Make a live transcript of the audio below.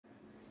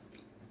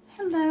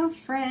Hello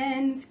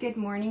friends, good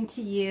morning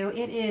to you.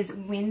 It is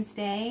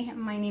Wednesday.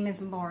 My name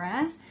is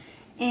Laura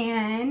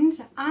and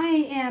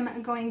I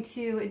am going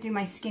to do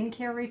my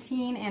skincare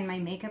routine and my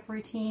makeup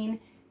routine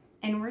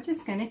and we're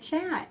just going to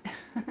chat.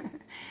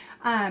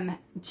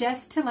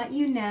 Just to let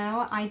you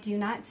know, I do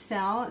not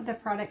sell the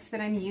products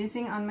that I'm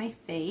using on my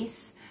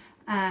face.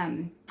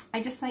 I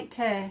just like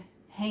to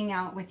hang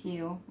out with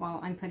you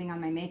while I'm putting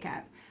on my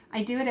makeup.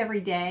 I do it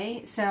every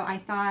day, so I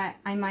thought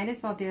I might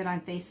as well do it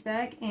on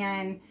Facebook,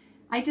 and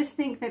I just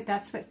think that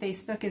that's what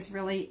Facebook is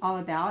really all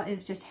about,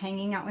 is just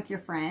hanging out with your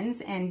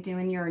friends and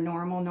doing your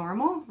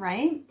normal,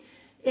 right?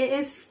 It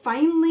is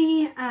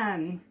finally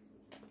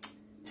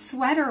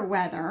sweater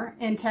weather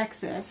in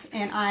Texas,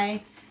 and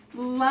I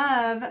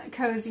love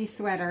cozy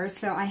sweaters,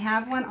 so I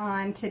have one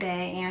on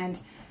today, and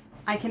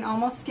I can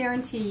almost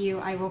guarantee you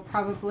I will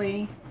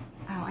probably,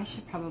 oh, I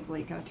should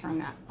probably go turn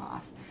that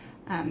off.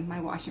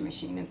 My washing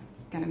machine is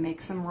going to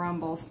make some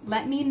rumbles.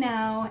 Let me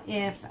know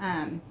if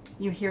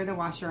you hear the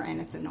washer and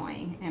it's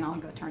annoying, and I'll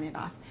go turn it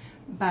off.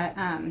 But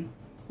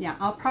yeah,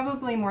 I'll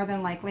probably more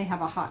than likely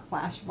have a hot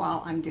flash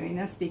while I'm doing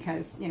this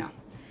because, you know,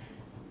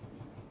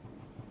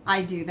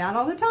 I do that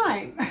all the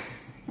time.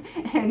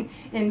 And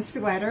in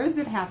sweaters,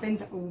 it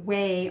happens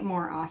way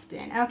more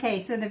often.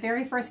 Okay, so the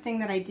very first thing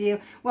that I do,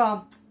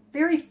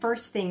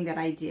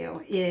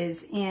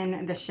 is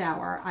in the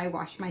shower, I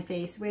wash my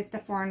face with the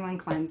 4-in-1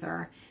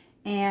 cleanser.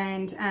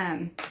 And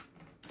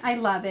I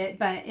love it,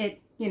 but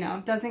it, you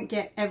know, doesn't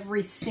get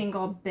every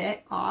single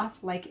bit off.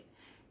 Like,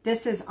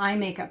 this is eye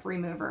makeup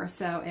remover,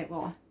 so it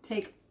will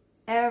take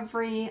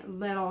every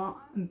little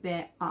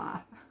bit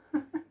off.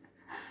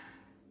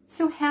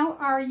 So how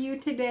are you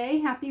today?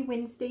 Happy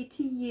Wednesday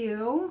to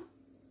you.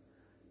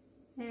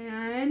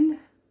 And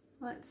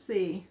let's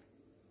see.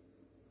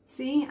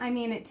 See, I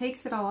mean, it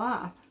takes it all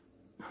off.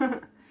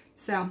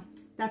 So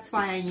that's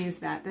why I use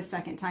that the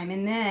second time.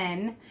 And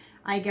then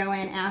I go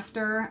in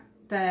after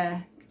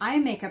the eye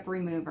makeup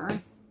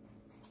remover.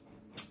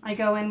 I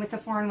go in with the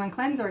 4-in-1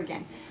 cleanser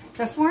again.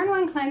 The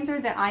 4-in-1 cleanser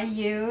that I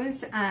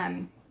use,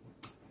 I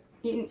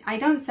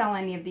don't sell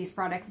any of these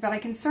products, but I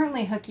can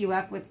certainly hook you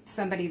up with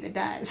somebody that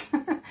does.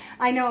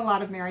 I know a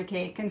lot of Mary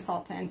Kay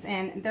consultants,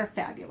 and they're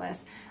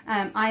fabulous.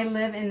 I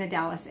live in the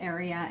Dallas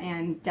area,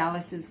 and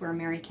Dallas is where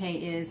Mary Kay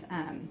is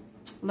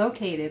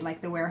located,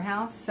 like the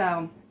warehouse.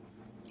 So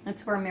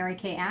that's where Mary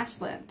Kay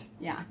Ash lived.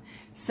 Yeah.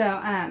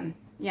 So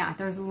yeah,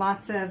 there's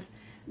lots of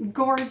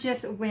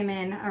gorgeous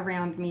women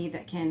around me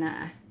that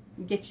can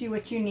get you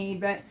what you need.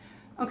 But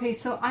okay,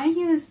 so I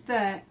use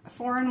the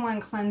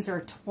 4-in-1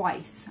 cleanser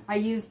twice. I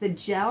use the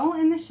gel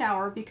in the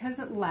shower because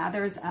it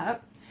lathers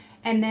up,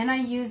 and then I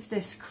use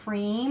this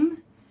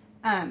cream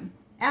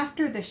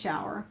after the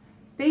shower,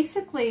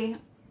 basically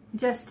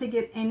just to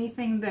get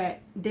anything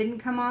that didn't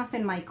come off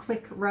in my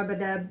quick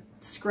rub-a-dub,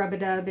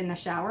 scrub-a-dub in the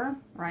shower,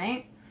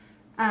 right?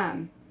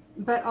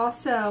 But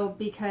also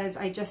because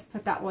I just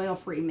put that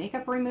oil-free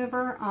makeup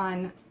remover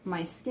on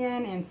my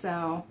skin, and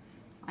so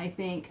I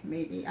think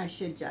maybe I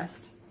should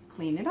just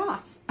clean it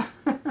off.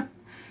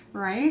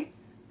 Right?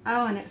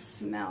 Oh, and it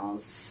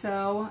smells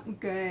so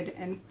good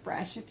and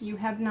fresh. If you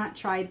have not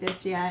tried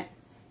this yet,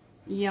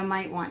 you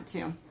might want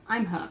to.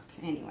 I'm hooked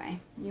anyway.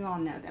 You all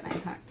know that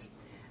I'm hooked.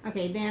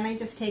 Okay, then I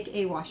just take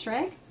a wash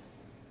rag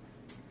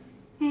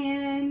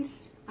and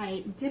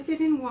I dip it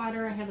in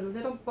water. I have a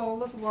little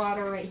bowl of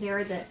water right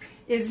here that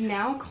is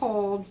now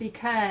cold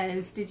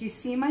because, did you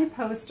see my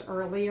post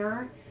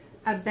earlier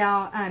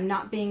about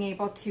not being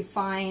able to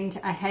find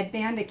a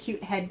headband, a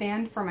cute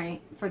headband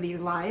for these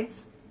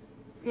lives?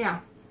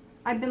 Yeah,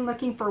 I've been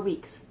looking for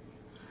weeks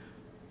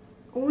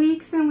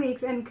and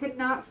weeks and could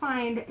not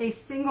find a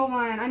single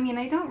one. I mean,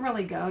 I don't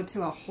really go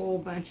to a whole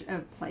bunch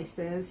of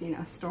places, you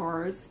know,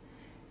 stores,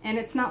 and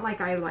it's not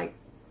like I like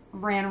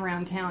ran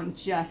around town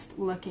just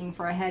looking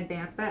for a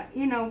headband. But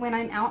you know, when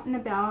I'm out and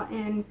about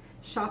and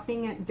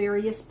shopping at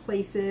various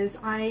places,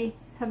 I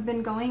have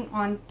been going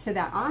on to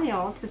that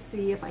aisle to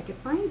see if I could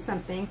find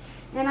something,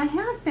 and I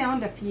have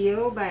found a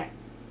few, but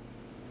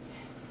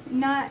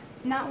not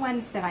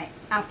ones that I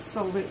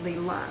absolutely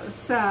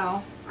love.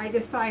 So I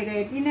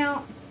decided, you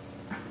know,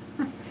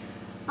 I'm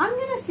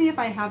gonna see if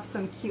I have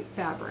some cute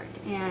fabric,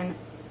 and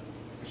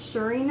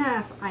sure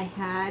enough, I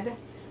had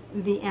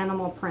the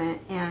animal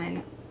print,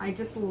 and I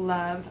just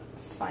love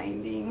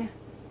finding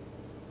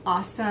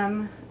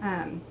awesome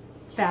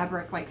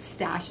fabric like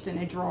stashed in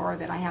a drawer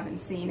that I haven't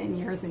seen in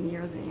years and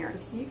years and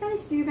years. Do you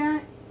guys do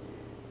that?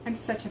 I'm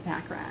such a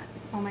pack rat.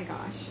 Oh my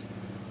gosh.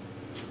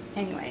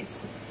 Anyways,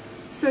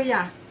 so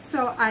yeah,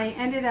 so I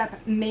ended up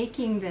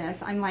making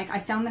this. I'm like, I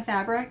found the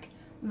fabric,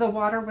 the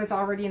water was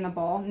already in the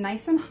bowl,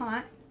 nice and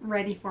hot,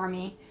 ready for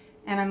me,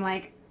 and I'm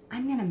like,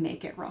 I'm gonna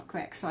make it real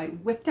quick. So I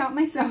whipped out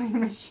my sewing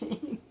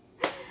machine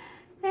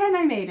and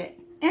I made it.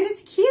 And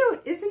it's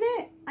cute, isn't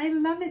it? I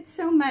love it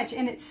so much,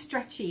 and it's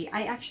stretchy.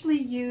 I actually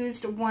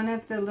used one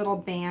of the little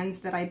bands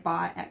that I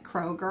bought at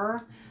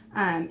Kroger.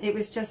 It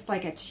was just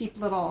like a cheap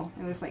little,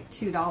 it was like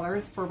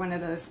 $2 for one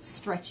of those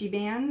stretchy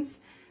bands.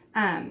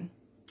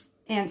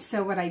 And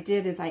so what I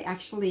did is I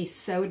actually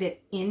sewed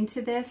it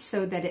into this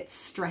so that it's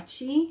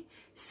stretchy,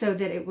 so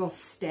that it will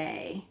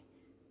stay.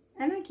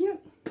 Isn't that cute?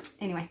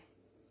 Anyway,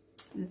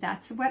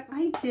 that's what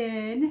I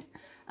did.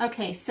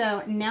 Okay,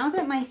 so now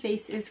that my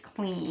face is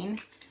clean,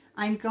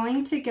 I'm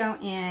going to go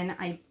in.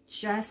 I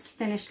just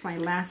finished my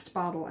last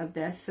bottle of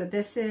this. So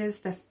this is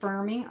the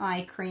Firming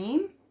Eye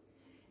Cream,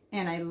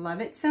 and I love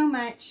it so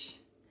much.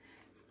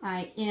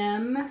 I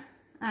am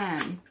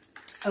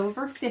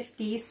over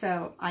 50,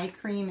 so eye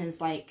cream is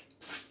like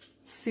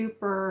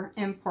super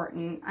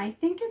important. I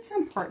think it's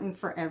important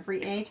for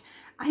every age.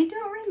 I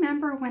don't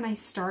remember when I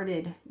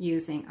started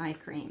using eye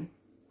cream,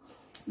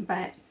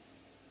 but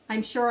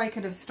I'm sure I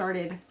could have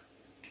started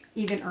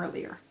even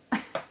earlier.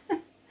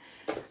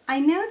 I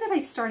know that I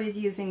started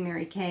using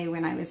Mary Kay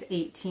when I was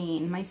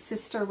 18. My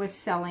sister was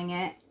selling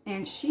it,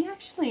 and she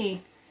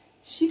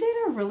did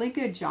a really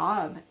good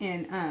job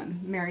in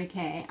Mary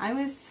Kay. I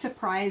was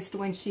surprised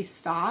when she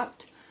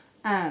stopped,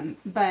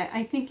 but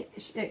I think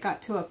it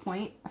got to a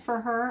point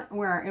for her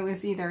where it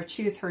was either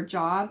choose her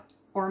job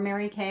or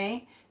Mary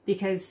Kay,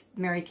 because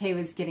Mary Kay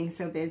was getting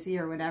so busy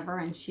or whatever,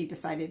 and she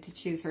decided to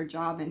choose her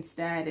job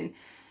instead.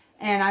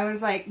 And I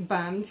was like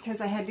bummed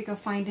because I had to go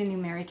find a new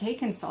Mary Kay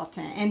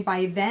consultant. And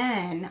by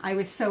then I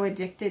was so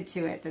addicted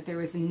to it that there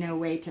was no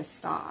way to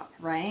stop,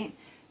 right?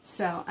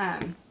 So,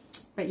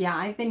 but yeah,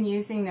 I've been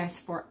using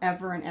this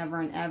forever and ever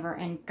and ever.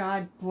 And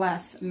God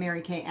bless Mary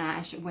Kay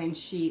Ash when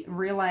she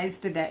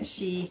realized that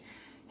she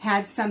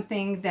had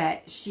something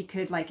that she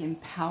could like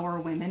empower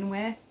women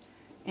with.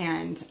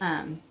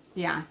 And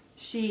yeah,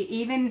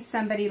 even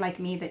somebody like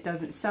me that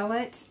doesn't sell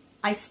it,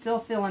 I still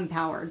feel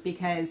empowered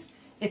because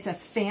it's a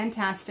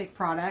fantastic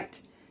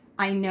product.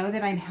 I know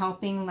that I'm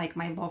helping like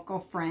my local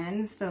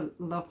friends, the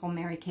local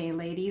Mary Kay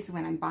ladies,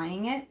 when I'm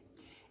buying it.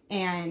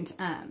 And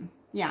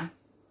yeah,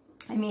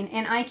 I mean,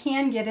 and I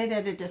can get it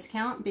at a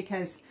discount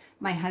because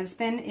my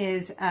husband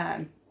is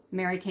a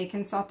Mary Kay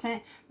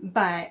consultant,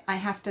 but I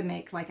have to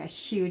make like a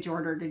huge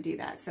order to do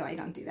that. So I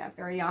don't do that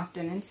very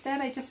often. Instead,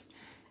 I just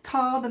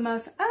call the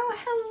most, oh,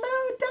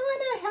 hello,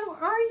 Donna.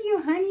 How are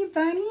you, honey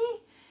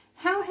bunny?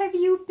 How have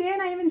you been?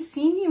 I haven't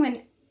seen you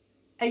in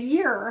a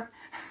year.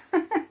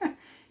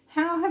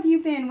 How have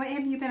you been? What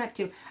have you been up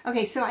to?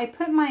 Okay, so I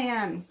put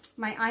my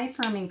my eye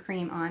firming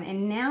cream on,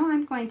 and now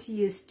I'm going to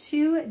use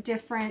 2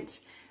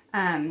 different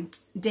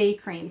day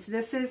creams.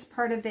 This is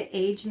part of the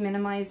Age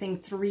Minimizing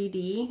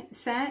 3D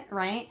set,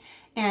 right?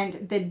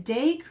 And the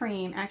day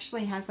cream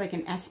actually has like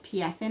an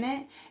SPF in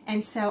it,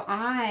 and so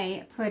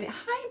I put,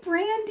 hi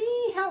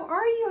Brandy, how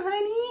are you,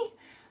 honey?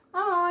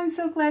 Oh, I'm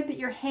so glad that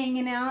you're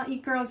hanging out.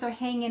 You girls are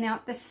hanging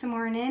out this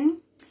morning.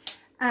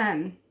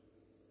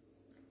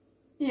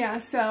 Yeah,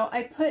 so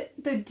I put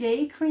the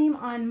day cream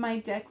on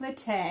my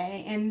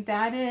décolleté, and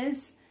that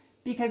is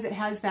because it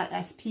has that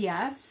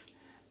SPF.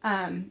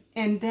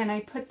 And then I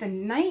put the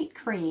night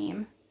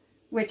cream,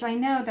 which I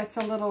know that's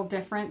a little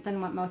different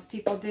than what most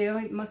people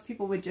do. Most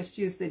people would just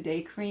use the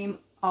day cream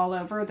all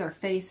over their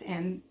face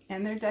and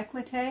their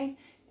décolleté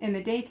in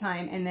the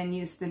daytime, and then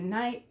use the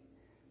night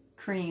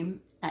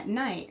cream at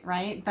night,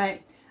 right?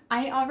 But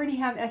I already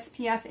have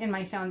SPF in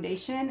my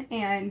foundation,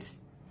 and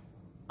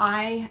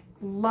I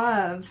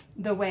love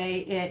the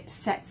way it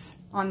sets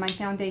on my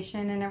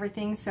foundation and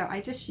everything, so I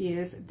just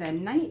use the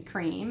night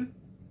cream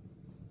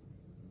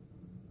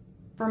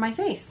for my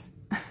face.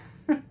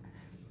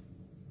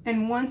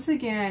 And once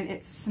again,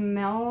 it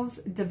smells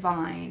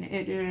divine.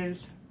 It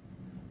is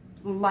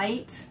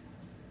light,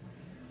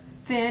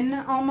 thin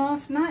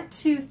almost, not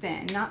too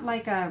thin, not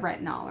like a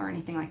retinol or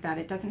anything like that.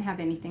 It doesn't have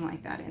anything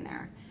like that in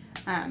there.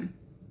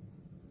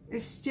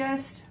 It's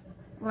just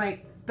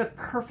like the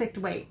perfect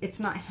weight. It's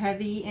not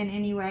heavy in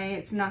any way.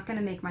 It's not going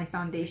to make my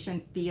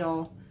foundation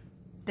feel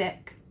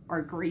thick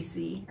or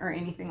greasy or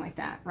anything like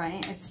that,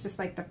 right? It's just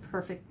like the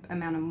perfect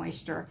amount of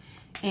moisture.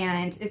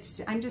 And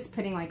I'm just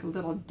putting like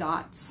little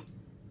dots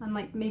on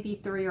like maybe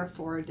 3 or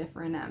 4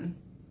 different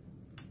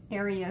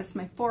areas.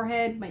 My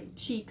forehead, my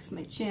cheeks,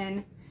 my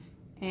chin.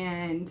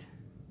 And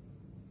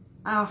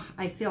oh,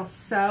 I feel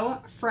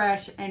so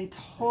fresh and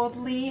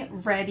totally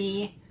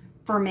ready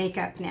for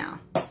makeup now.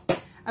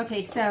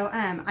 Okay, so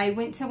I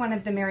went to one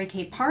of the Mary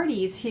Kay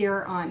parties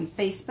here on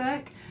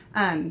Facebook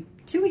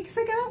 2 weeks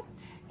ago,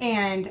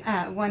 and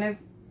one of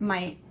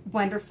my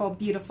wonderful,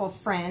 beautiful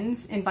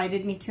friends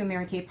invited me to a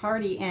Mary Kay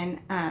party,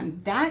 and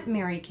that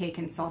Mary Kay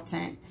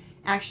consultant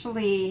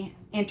actually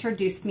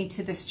introduced me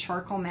to this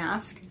charcoal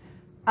mask.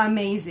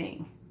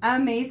 Amazing.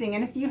 Amazing.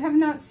 And if you have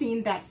not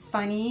seen that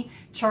funny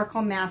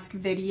charcoal mask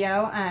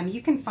video,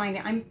 you can find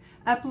it. I'm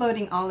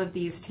uploading all of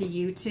these to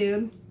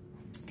YouTube,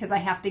 because I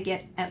have to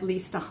get at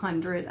least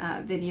 100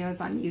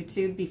 videos on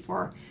YouTube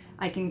before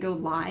I can go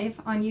live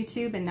on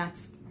YouTube, and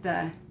that's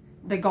the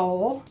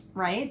goal,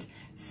 right?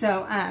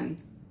 So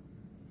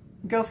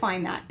go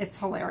find that. It's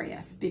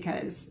hilarious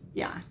because,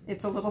 yeah,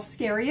 it's a little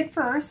scary at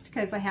first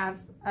because I have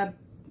a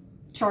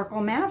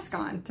charcoal mask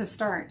on to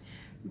start.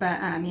 But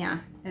yeah,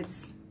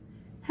 it's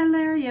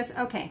hilarious.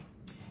 Okay,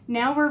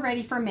 now we're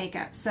ready for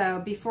makeup.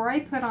 So before I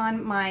put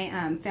on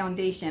my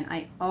foundation,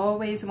 I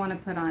always want to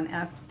put on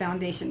a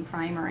foundation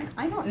primer. And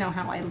I don't know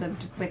how I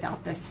lived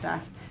without this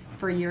stuff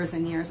for years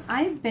and years.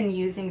 I've been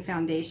using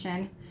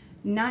foundation,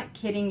 not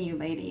kidding you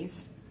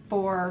ladies,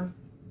 for,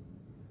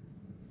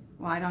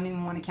 well, I don't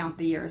even want to count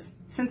the years,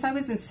 since I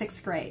was in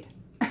 6th grade.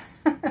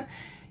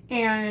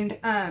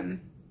 And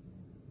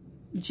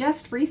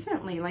just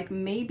recently, like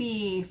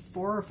maybe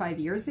 4 or 5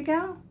 years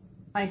ago,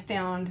 I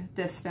found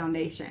this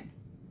foundation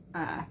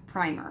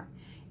primer,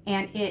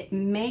 and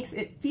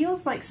it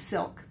feels like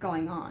silk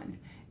going on,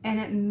 and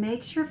it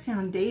makes your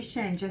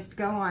foundation just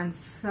go on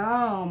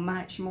so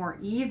much more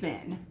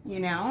even, you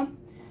know.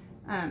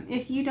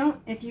 If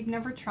you've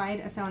never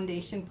tried a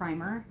foundation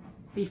primer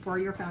before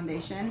your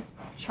foundation,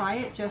 try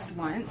it just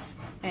once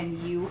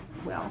and you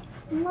will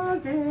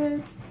love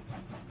it.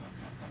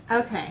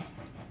 Okay,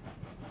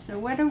 so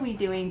what are we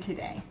doing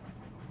today?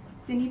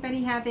 Does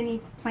anybody have any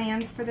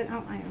plans for the,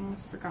 oh, I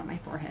almost forgot my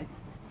forehead.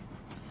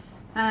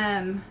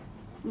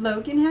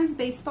 Logan has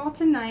baseball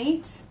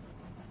tonight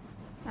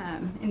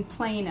in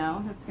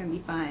Plano. That's going to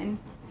be fun.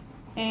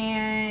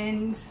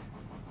 And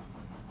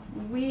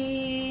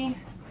we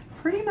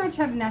pretty much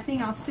have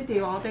nothing else to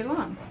do all day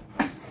long.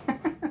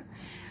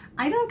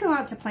 I don't go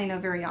out to Plano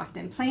very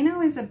often.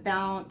 Plano is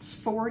about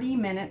 40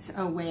 minutes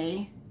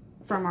away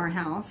from our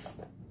house.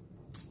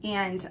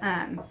 And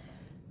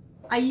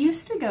I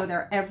used to go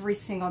there every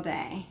single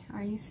day.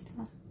 Are you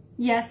still?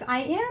 Yes,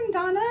 I am,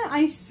 Donna.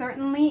 I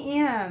certainly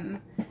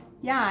am.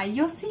 Yeah,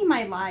 you'll see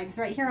my lives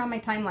right here on my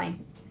timeline.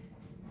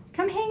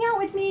 Come hang out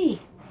with me.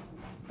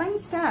 Fun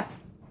stuff.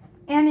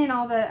 And in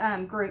all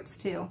the groups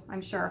too,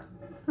 I'm sure.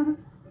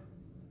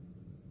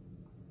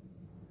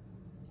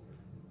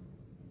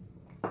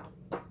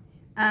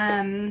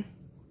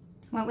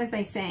 What was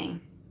I saying?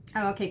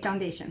 Oh, okay,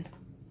 foundation.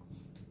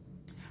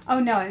 Oh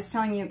no, I was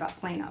telling you about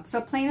Plano.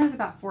 So Plano is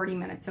about 40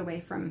 minutes away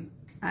from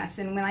us.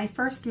 And when I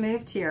first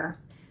moved here,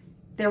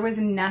 there was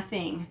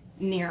nothing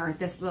near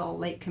this little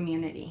lake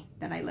community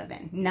that I live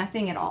in.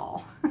 Nothing at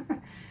all.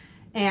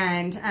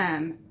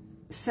 And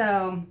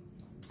so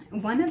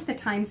one of the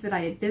times that I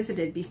had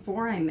visited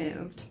before I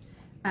moved,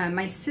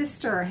 my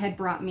sister had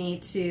brought me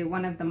to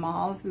one of the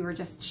malls. We were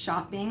just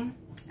shopping.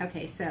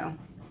 Okay, so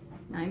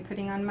now I'm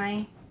putting on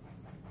my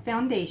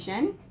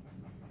foundation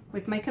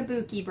with my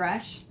kabuki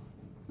brush.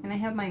 And I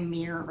have my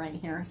mirror right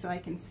here so I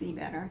can see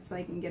better, so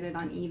I can get it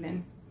on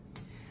even.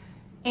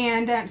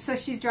 And so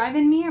she's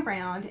driving me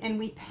around, and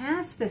we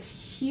passed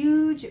this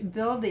huge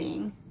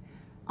building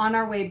on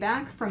our way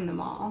back from the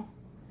mall.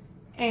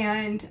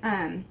 And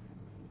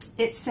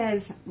it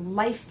says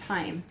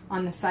Lifetime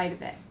on the side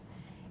of it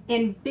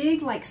in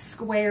big, like,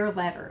 square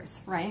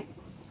letters, right?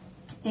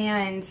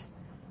 And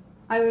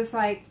I was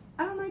like,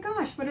 oh my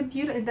gosh, what a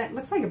beautiful, that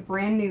looks like a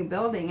brand new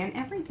building. And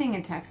everything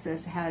in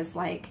Texas has,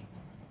 like,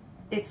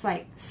 it's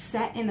like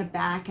set in the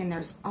back, and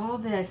there's all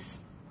this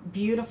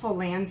beautiful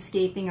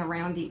landscaping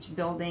around each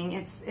building.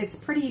 It's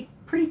pretty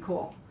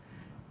cool.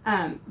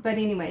 But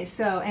anyway,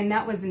 so, and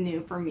that was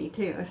new for me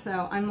too.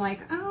 So I'm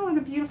like, oh, what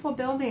a beautiful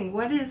building.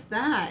 What is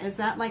that? Is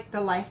that like the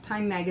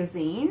Lifetime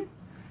magazine?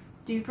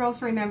 Do you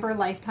girls remember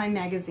Lifetime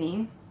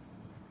magazine?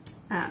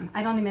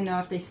 I don't even know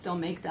if they still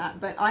make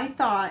that, but I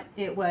thought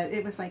it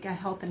was like a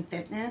health and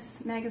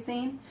fitness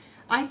magazine.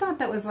 I thought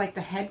that was like the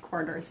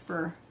headquarters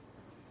for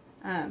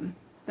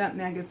that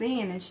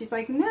magazine. And she's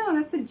like, no,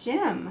 that's a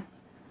gym.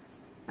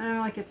 And I'm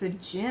like, it's a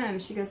gym.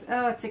 She goes,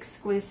 oh, it's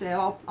exclusive.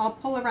 I'll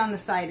pull around the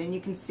side and you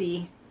can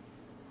see,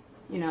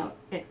 you know,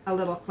 it a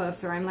little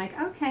closer. I'm like,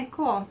 okay,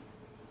 cool.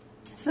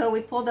 So we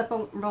pulled up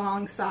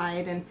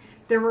alongside, and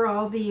there were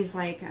all these,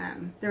 like,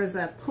 there was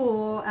a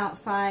pool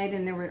outside,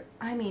 and there were,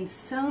 I mean,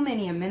 so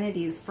many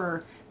amenities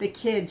for the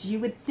kids. You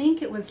would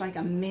think it was like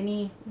a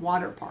mini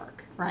water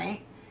park,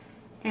 right?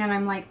 And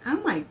I'm like,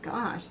 oh my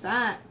gosh,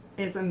 that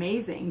is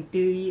amazing.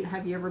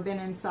 Have you ever been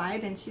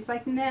inside? And she's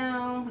like,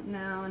 no,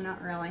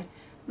 not really.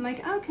 I'm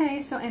like,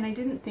 okay. So, and I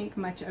didn't think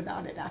much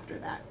about it after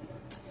that.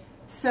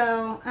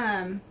 So,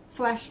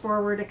 flash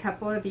forward a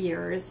couple of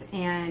years,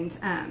 and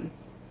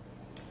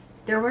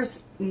there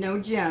was no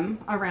gym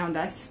around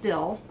us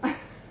still,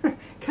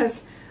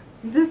 because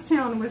this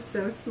town was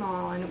so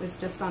small, and it was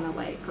just on a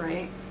lake,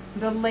 right?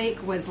 The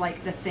lake was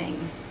like the thing.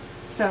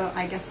 So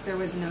I guess there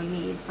was no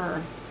need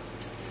for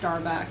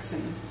Starbucks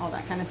and all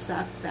that kind of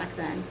stuff back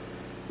then.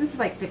 This is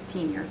like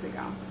 15 years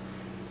ago.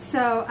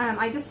 So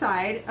I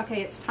decide,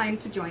 okay, it's time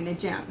to join a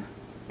gym.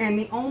 And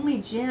the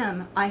only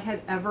gym I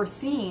had ever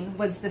seen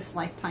was this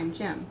Lifetime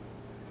gym.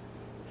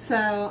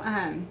 So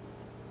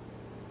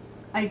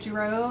I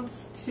drove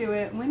to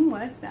it. When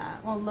was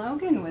that? Well,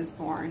 Logan was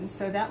born,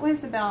 so that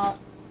was about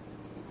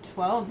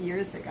 12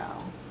 years ago.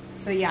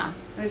 So yeah,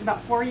 it was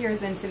about 4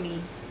 years into me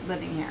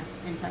living here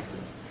in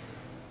Texas.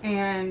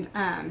 And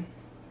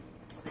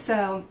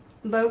so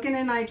Logan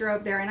and I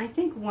drove there, and I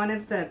think one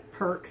of the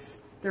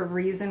perks, the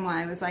reason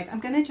why I was like, I'm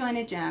going to join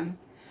a gym,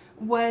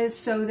 was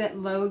so that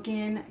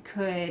Logan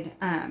could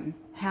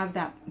have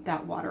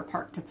that water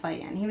park to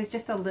play in. He was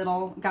just a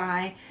little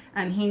guy.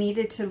 He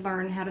needed to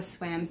learn how to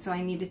swim, so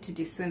I needed to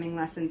do swimming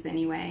lessons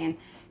anyway,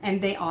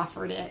 and they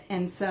offered it.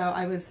 And so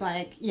I was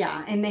like,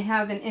 yeah, and they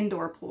have an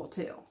indoor pool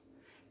too.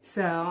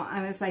 So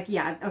I was like,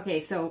 yeah, okay,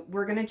 so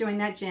we're going to join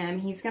that gym.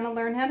 He's going to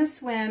learn how to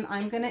swim.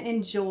 I'm going to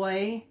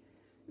enjoy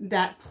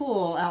that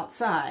pool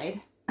outside,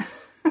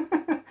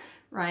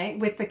 right,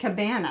 with the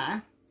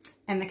cabana.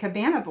 And the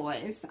cabana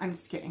boys, I'm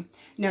just kidding.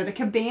 No, the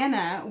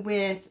cabana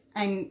with,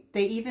 and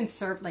they even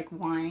served like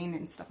wine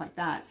and stuff like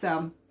that.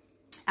 So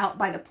out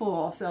by the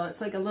pool. So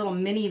it's like a little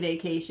mini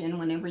vacation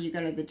whenever you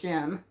go to the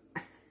gym.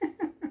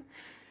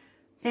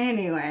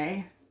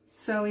 Anyway,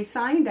 so we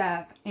signed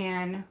up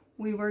and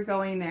we were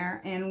going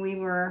there, and we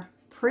were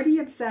pretty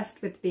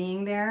obsessed with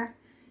being there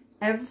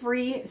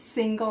every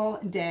single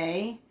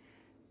day,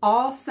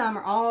 all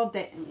summer, all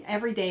day,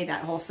 every day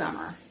that whole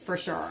summer for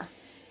sure.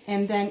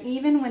 And then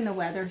even when the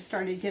weather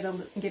started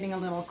getting a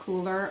little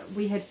cooler,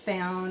 we had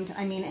found,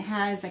 I mean, it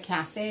has a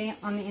cafe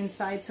on the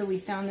inside, so we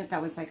found that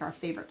that was like our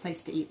favorite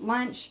place to eat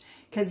lunch,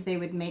 because they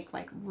would make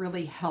like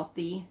really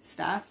healthy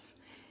stuff.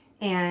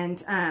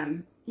 And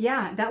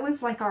yeah, that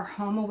was like our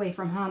home away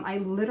from home. I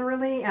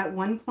literally at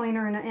one point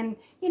or another, and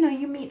you know,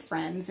 you meet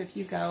friends if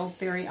you go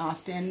very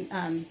often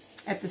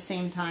at the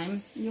same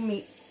time.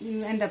 You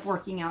end up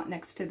working out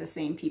next to the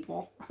same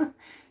people.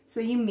 So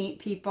you meet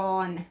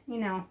people, and you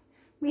know,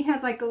 we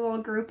had like a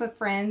little group of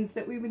friends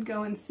that we would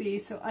go and see.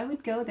 So I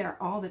would go there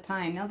all the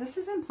time. Now this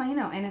is in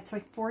Plano, and it's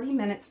like 40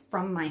 minutes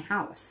from my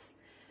house.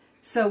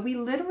 So we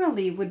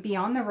literally would be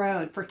on the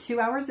road for 2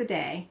 hours a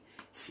day,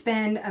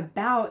 spend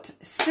about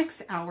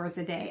 6 hours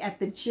a day at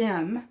the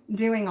gym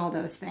doing all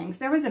those things.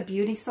 There was a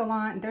beauty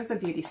salon. There's a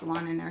beauty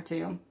salon in there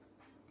too.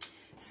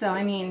 So,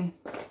 I mean,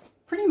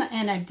 pretty much,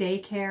 and a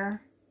daycare.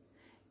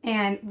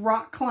 And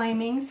rock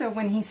climbing. So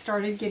when he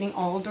started getting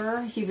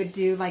older, he would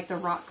do like the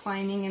rock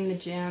climbing in the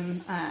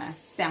gym,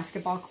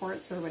 basketball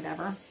courts or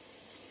whatever.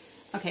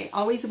 Okay,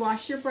 always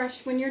wash your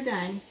brush when you're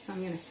done. So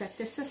I'm going to set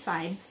this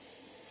aside.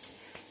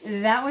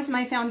 That was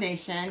my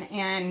foundation.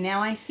 And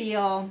now I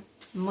feel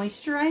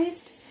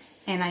moisturized,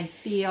 and I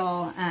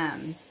feel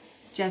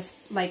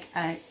just like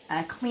a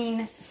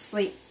clean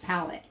slate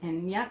palette.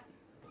 And yep,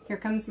 here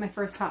comes my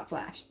first hot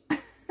flash.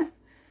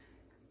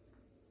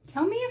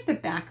 Tell me if the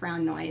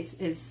background noise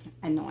is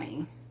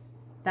annoying.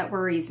 That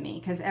worries me,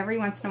 because every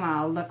once in a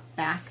while I'll look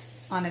back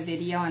on a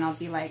video and I'll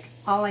be like,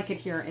 all I could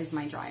hear is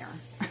my dryer.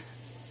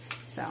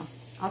 So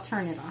I'll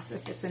turn it off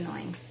if it's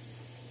annoying.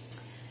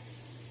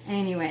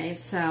 Anyway,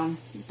 so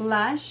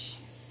blush,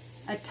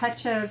 a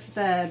touch of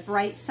the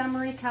bright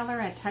summery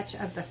color, a touch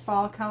of the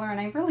fall color, and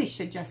I really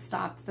should just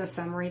stop the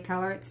summery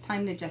color. It's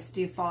time to just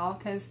do fall,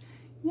 because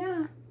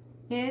yeah,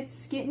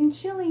 it's getting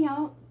chilly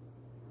out.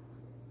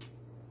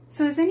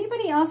 So is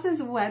anybody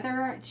else's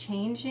weather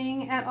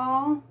changing at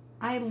all?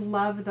 I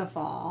love the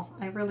fall.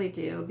 I really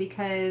do,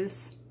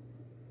 because,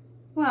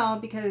 well,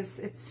 because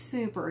it's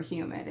super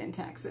humid in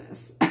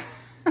Texas.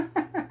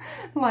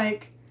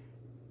 Like,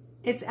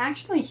 it's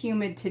actually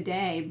humid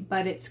today,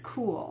 but it's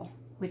cool,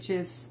 which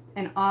is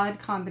an odd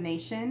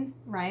combination,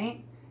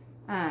 right?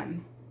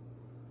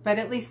 But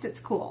at least it's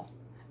cool.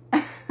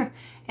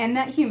 And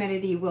that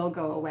humidity will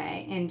go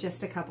away in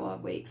just a couple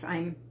of weeks,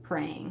 I'm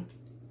praying.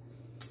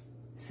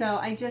 So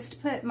I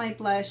just put my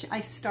blush,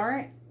 I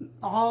start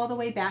all the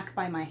way back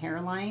by my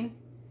hairline,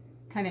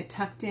 kind of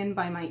tucked in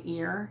by my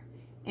ear,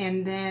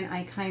 and then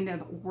I kind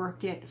of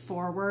work it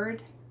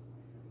forward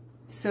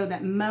so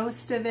that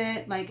most of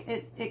it, like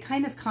it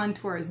kind of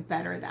contours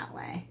better that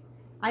way.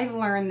 I've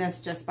learned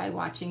this just by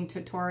watching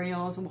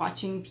tutorials,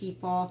 watching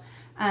people,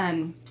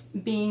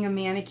 being a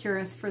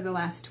manicurist for the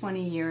last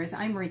 20 years.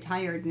 I'm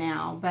retired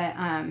now, but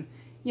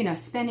you know,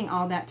 spending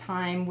all that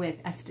time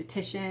with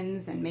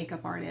estheticians and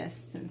makeup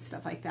artists and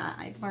stuff like that,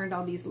 I've learned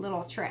all these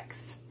little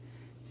tricks.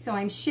 So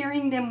I'm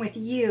sharing them with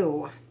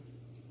you.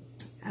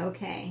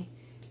 Okay,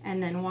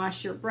 and then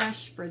wash your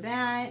brush for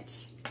that.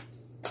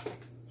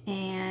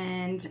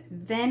 And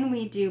then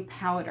we do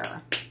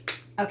powder.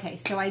 Okay,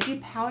 so I do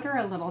powder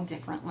a little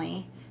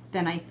differently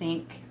than I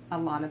think a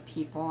lot of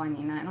people. I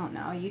mean, I don't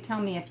know. You tell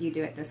me if you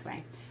do it this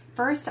way.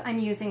 First, I'm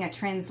using a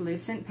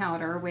translucent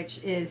powder,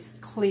 which is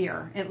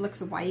clear. It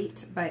looks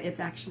white, but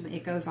it's actually,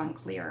 it goes on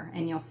clear,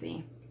 and you'll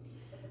see.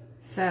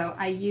 So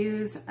I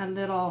use a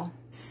little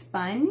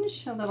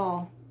sponge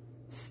applicator,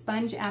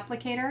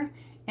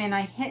 and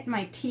I hit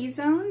my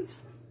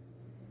T-zones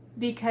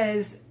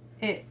because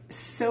it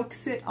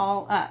soaks it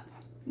all up.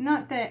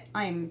 Not that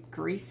I'm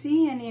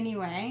greasy in any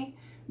way,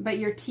 but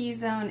your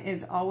T-zone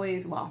is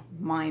always, well,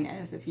 mine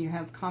is if you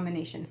have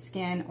combination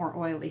skin or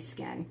oily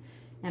skin.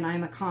 And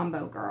I'm a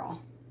combo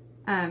girl,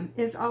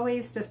 is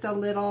always just a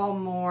little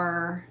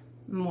more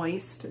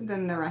moist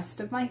than the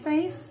rest of my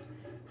face.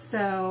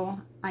 So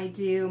I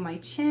do my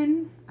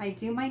chin, I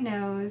do my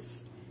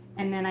nose,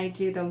 and then I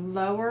do the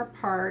lower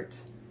part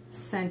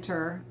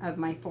center of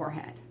my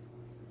forehead,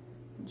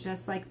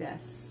 just like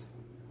this.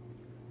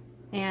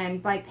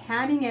 And by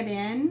patting it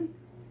in,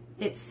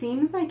 It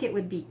seems like it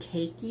would be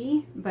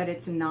cakey, but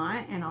it's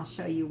not, and I'll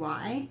show you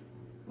why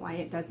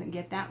it doesn't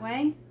get that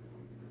way.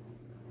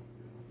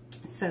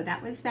 So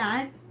that was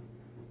that.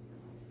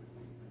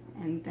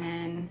 And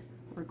then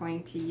we're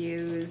going to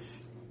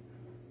use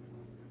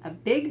a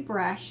big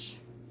brush,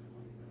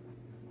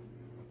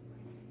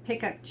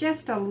 pick up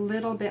just a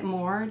little bit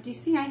more. Do you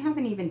see, I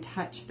haven't even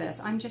touched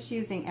this. I'm just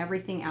using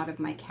everything out of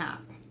my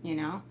cap, you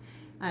know?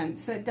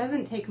 So it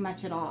doesn't take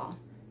much at all.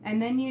 And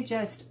then you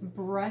just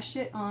brush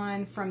it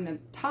on from the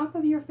top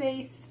of your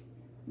face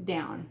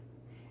down.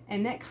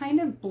 And that kind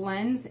of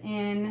blends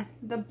in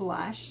the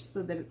blush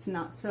so that it's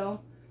not so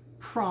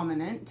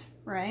prominent,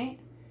 right?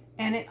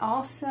 And it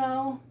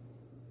also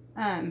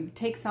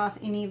takes off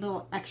any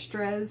little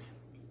extras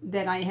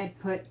that I had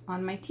put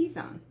on my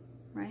T-zone,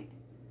 right?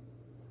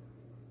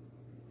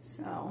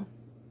 So,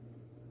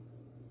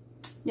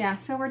 yeah,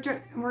 so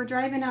we're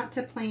driving out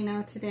to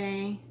Plano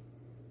today.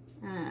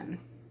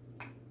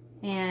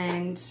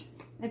 And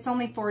it's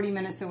only 40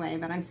 minutes away,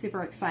 but I'm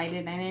super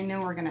excited, and I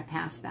know we're gonna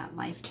pass that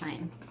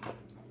lifetime.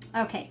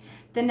 Okay,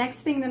 the next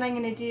thing that I'm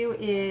gonna do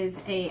is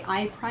a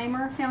eye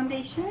primer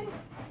foundation.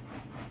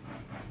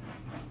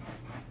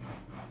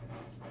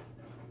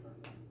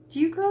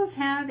 Do you girls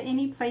have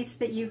any place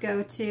that you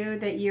go to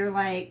that you're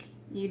like,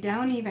 you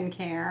don't even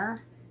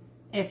care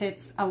if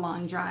it's a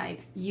long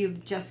drive,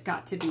 you've just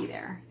got to be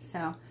there?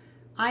 So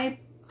eye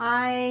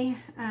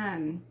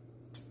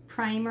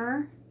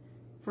primer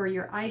for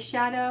your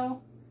eyeshadow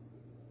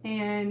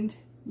and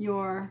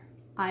your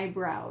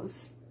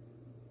eyebrows,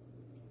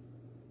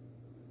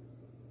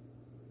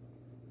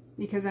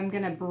 because I'm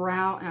gonna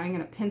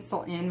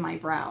pencil in my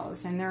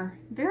brows, and they're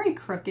very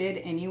crooked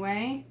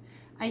anyway.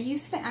 I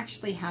used to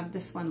actually have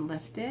this one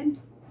lifted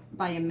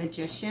by a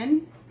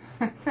magician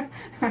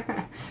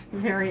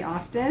very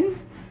often,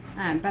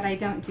 but I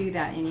don't do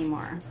that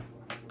anymore.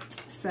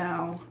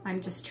 So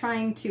I'm just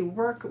trying to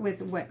work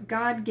with what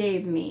God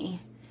gave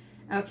me.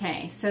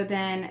 Okay, so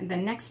then the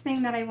next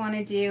thing that I want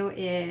to do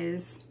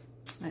is,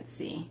 let's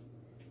see,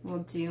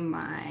 we'll do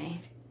my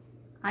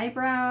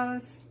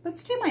eyebrows.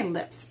 Let's do my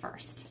lips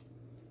first.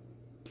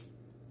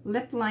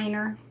 Lip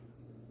liner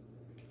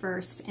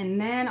first,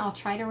 and then I'll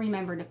try to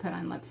remember to put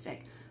on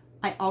lipstick.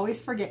 I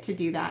always forget to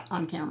do that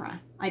on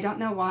camera. I don't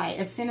know why.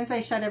 As soon as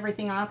I shut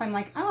everything off, I'm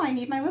like, oh, I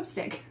need my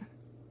lipstick.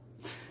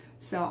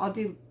 So I'll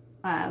do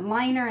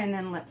liner and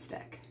then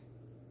lipstick.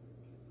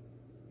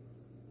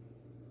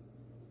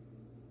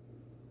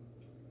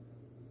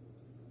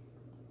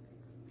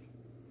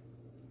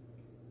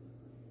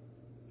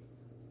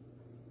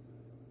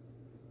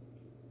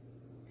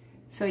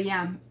 So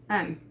yeah,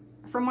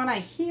 from what I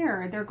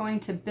hear, they're going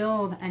to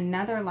build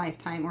another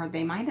lifetime, or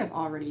they might have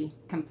already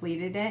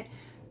completed it,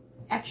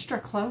 extra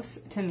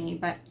close to me,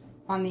 but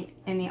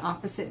in the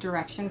opposite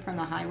direction from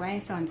the highway.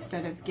 So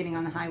instead of getting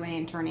on the highway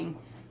and turning,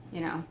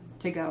 you know,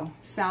 to go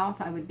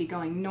south, I would be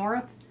going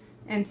north.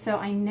 And so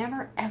I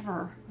never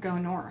ever go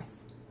north.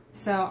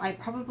 So I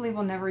probably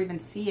will never even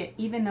see it,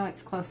 even though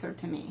it's closer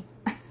to me.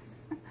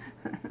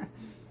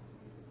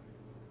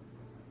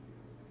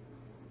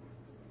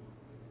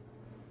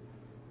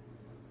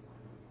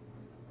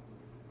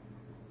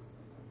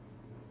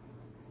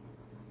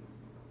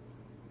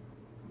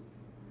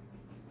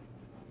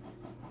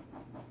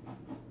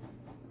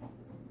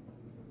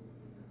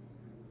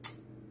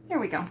 There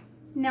we go.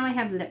 Now I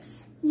have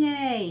lips.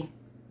 Yay!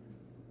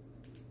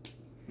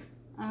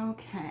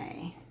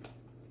 Okay.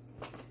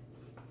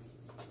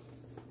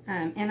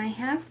 And I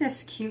have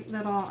this cute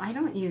little, I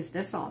don't use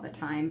this all the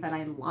time, but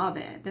I love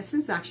it. This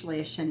is actually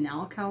a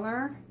Chanel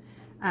color.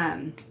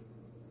 And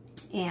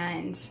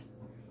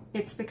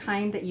it's the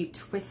kind that you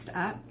twist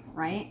up,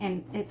 right?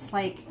 And it's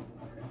like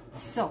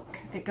silk.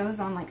 It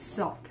goes on like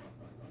silk.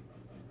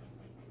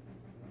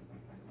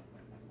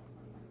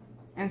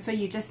 And so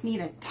you just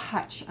need a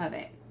touch of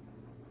it.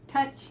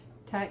 Touch,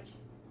 touch.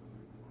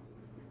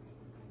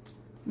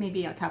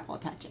 Maybe a couple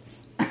of touches.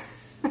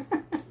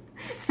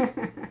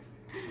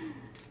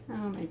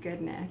 Oh my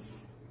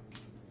goodness.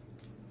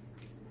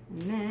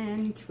 And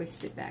then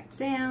twist it back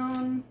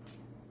down.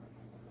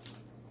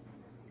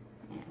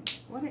 And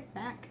put it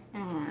back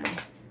on.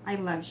 I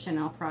love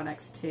Chanel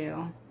products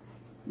too.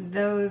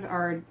 Those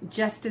are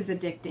just as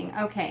addicting.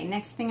 Okay,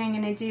 next thing I'm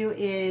going to do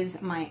is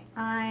my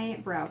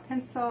eyebrow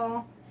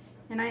pencil.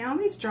 And I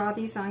always draw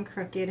these on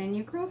crooked, and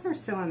you girls are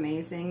so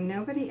amazing.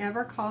 Nobody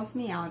ever calls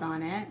me out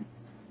on it.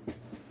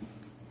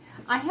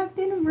 I have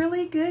been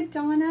really good,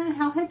 Donna.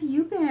 How have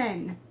you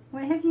been?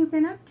 What have you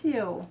been up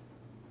to?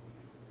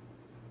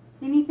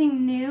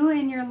 Anything new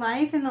in your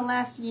life in the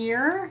last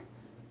year?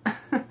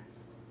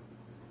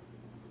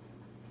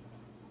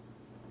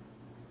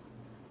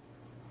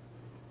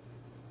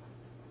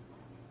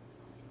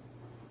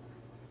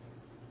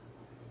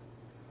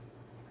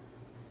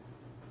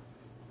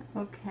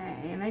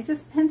 Okay, and I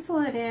just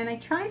pencil it in. I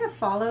try to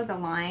follow the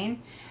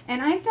line,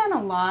 and I've done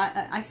a lot.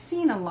 I've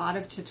seen a lot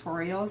of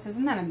tutorials.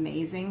 Isn't that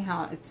amazing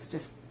how it's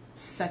just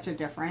such a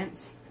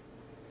difference?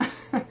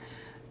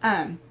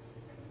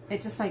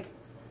 It just like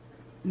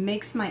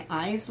makes my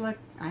eyes look,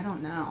 I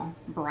don't know,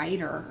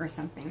 brighter or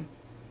something.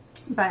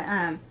 But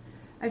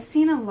I've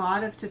seen a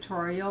lot of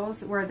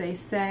tutorials where they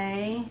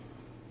say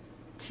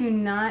to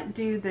not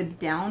do the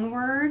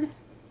downward,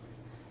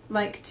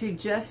 like to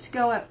just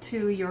go up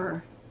to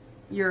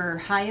your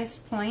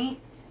highest point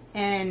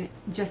and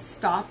just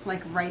stop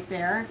like right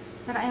there.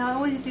 But I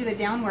always do the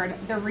downward.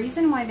 The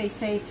reason why they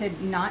say to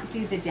not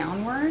do the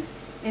downward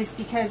is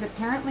because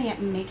apparently it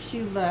makes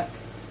you look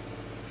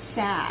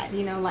sad,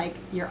 you know, like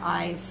your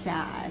eyes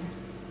sad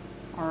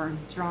or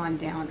drawn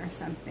down or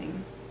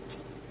something.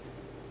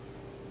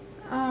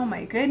 Oh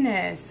my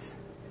goodness.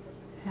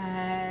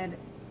 Head.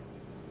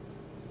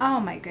 Oh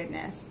my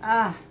goodness.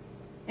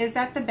 Is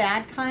that the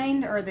bad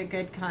kind or the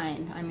good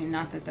kind? I mean,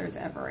 not that there's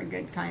ever a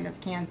good kind of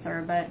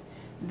cancer, but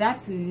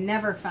that's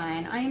never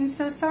fun. I am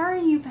so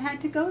sorry you've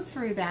had to go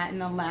through that in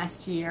the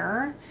last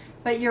year,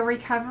 but you're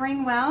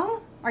recovering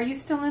well? Are you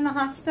still in the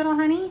hospital,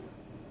 honey?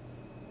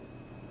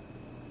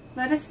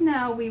 Let us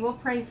know. We will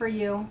pray for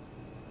you.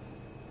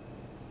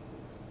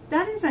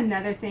 That is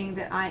another thing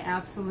that I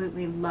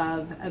absolutely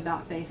love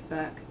about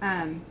Facebook.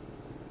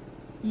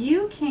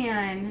 You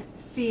can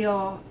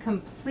feel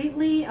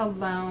completely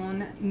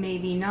alone,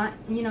 maybe not,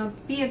 you know,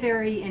 be a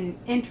very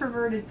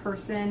introverted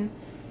person,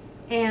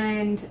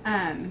 and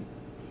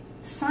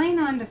sign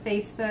on to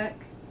Facebook,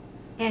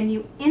 and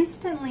you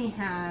instantly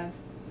have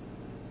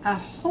a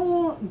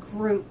whole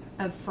group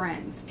of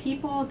friends,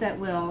 people that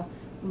will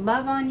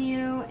love on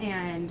you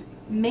and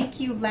make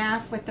you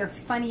laugh with their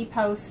funny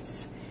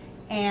posts.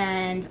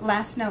 And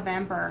last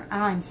November,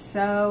 oh, I'm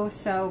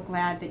so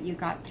glad that you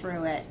got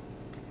through it.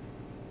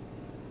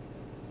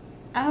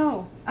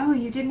 Oh,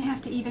 you didn't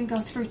have to even go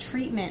through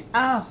treatment.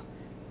 Oh,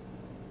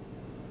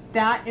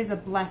 that is a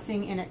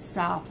blessing in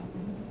itself.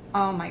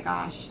 Oh my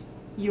gosh.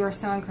 You are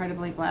so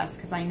incredibly blessed,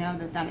 because I know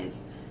that that is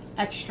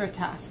extra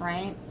tough,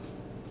 right?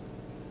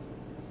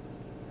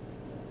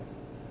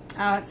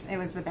 Oh, it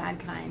was the bad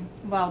kind.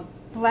 Well,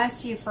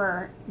 bless you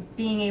for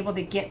being able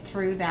to get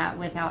through that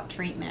without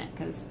treatment,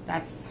 because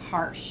that's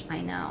harsh,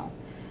 I know.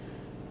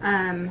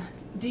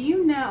 Do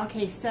you know,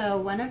 okay, so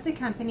one of the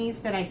companies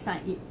that I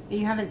sent,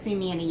 you haven't seen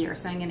me in a year,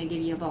 so I'm going to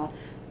give you a little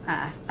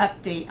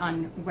update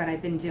on what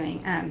I've been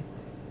doing.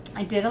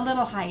 I did a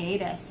little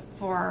hiatus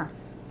for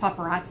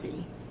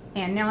paparazzi,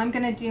 and now I'm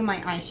going to do my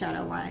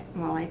eyeshadow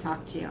while I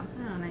talk to you.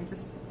 Oh, and I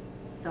just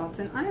felt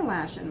an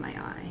eyelash in my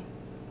eye.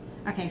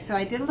 Okay, so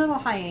I did a little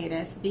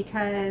hiatus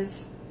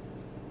because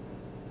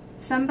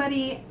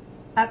somebody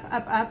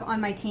up on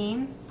my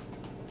team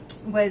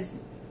was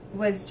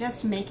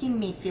just making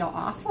me feel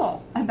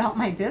awful about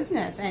my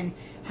business and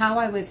how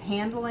I was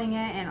handling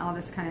it and all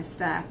this kind of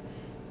stuff.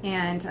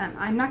 And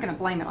I'm not going to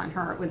blame it on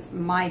her. It was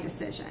my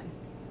decision.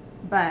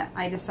 But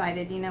I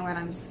decided, you know what,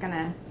 I'm just going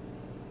to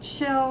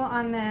chill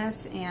on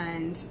this,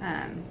 and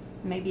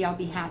maybe I'll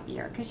be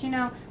happier. Because, you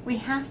know, we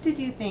have to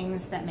do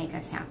things that make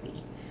us happy.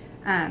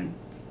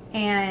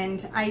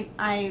 And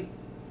I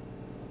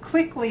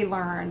quickly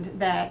learned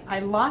that I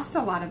lost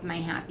a lot of my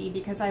happy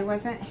because I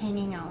wasn't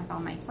hanging out with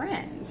all my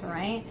friends,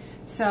 right?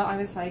 So I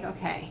was like,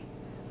 okay,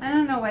 I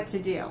don't know what to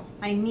do.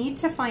 I need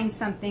to find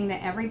something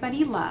that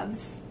everybody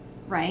loves,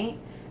 right?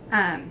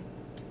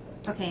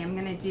 Okay, I'm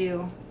going to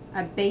do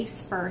a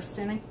base first,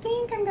 and I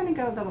think I'm going to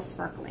go a little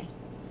sparkly.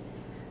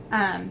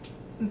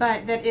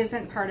 But that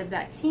isn't part of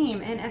that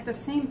team. And at the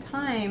same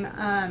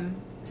time,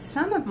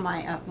 some of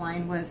my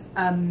upline was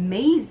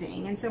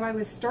amazing, and so I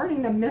was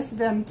starting to miss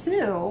them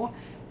too.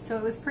 So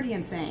it was pretty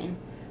insane.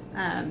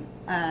 An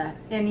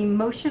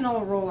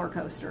emotional roller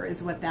coaster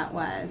is what that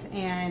was.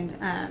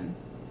 And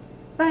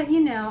but you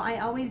know, I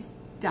always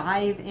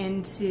dive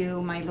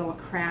into my little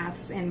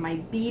crafts, and my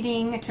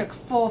beading took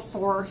full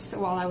force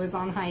while I was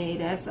on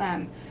hiatus.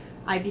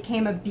 I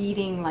became a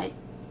beading like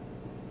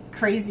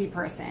crazy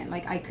person.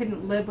 Like, I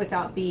couldn't live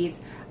without beads.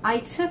 I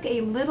took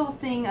a little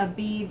thing of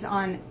beads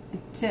on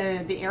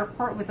to the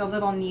airport with a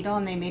little needle,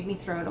 and they made me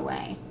throw it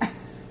away.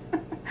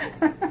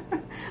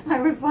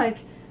 I was like,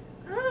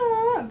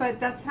 oh,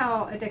 but that's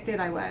how addicted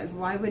I was.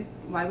 Why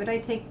would I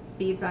take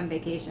beads on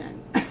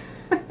vacation?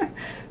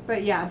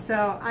 But yeah,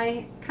 so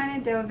I kind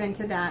of dove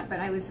into that,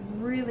 but I was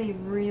really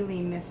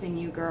missing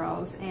you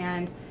girls.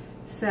 And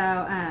so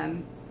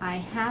I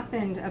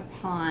happened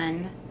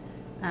upon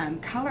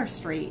Color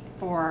Street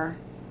for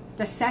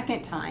the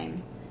second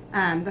time.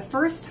 The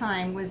first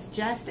time was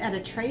just at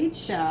a trade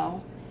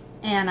show,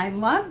 and I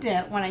loved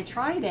it when I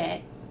tried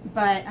it,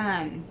 but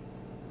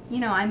you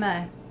know, I'm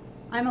a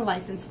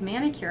licensed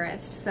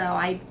manicurist, so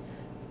I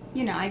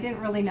didn't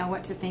really know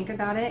what to think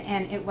about it.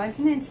 And it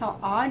wasn't until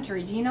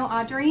Audrey, do you know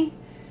Audrey?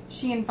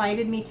 She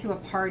invited me to a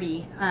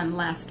party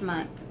last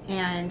month,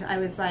 and I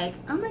was like,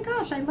 oh my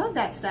gosh, I love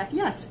that stuff.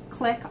 Yes,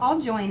 click, I'll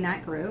join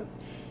that group.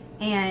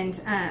 And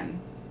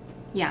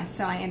yeah,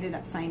 so I ended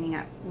up signing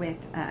up with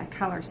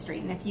Color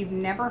Street. And if you've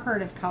never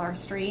heard of Color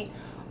Street,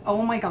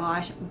 oh my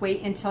gosh,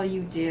 wait until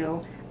you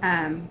do.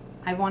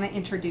 I want to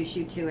introduce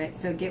you to it.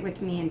 So get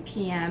with me in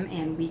PM,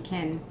 and we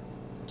can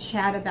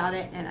chat about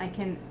it, and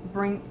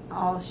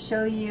I'll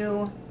show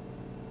you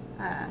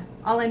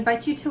I'll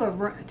invite you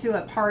to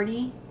a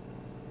party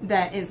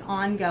that is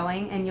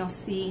ongoing, and you'll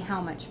see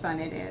how much fun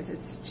it is.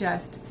 It's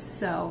just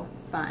so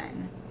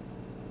fun.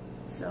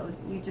 So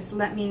you just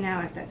let me know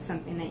if that's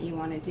something that you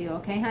want to do,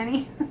 okay,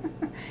 honey?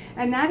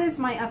 And that is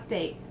my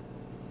update.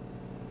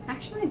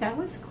 Actually, that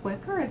was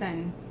quicker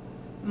than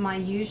my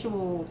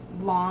usual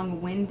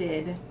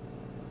long-winded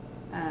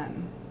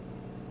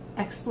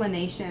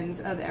explanations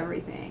of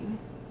everything.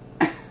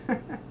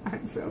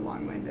 I'm so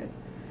long-winded.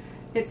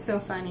 It's so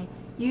funny.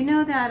 You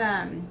know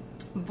that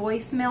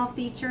voicemail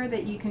feature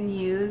that you can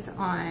use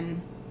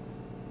on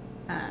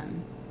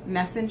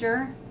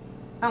Messenger?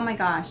 Oh my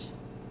gosh.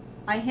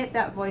 I hit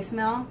that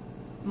voicemail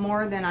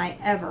more than I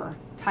ever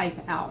type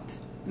out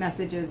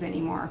messages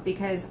anymore,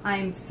 because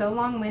I'm so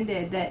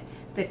long-winded that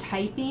the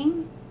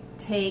typing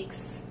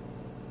takes,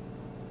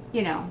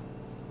 you know,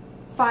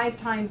 5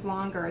 times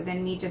longer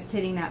than me just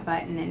hitting that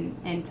button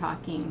and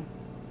talking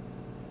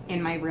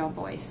in my real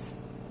voice.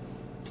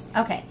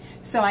 Okay,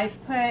 so I've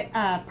put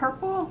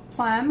purple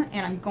plum,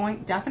 and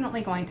I'm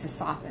definitely going to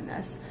soften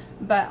this,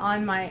 but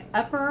on my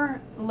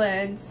upper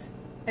lids,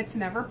 it's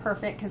never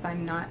perfect because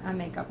I'm not a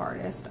makeup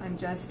artist. I'm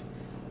just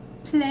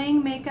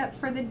playing makeup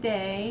for the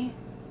day,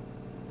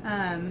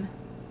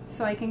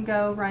 so I can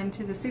go run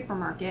to the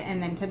supermarket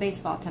and then to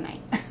baseball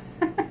tonight.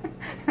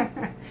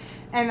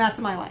 And that's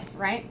my life,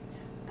 right?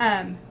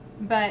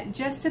 But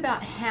just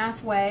about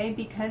halfway,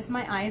 because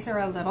my eyes are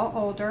a little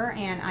older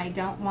and I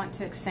don't want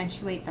to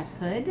accentuate the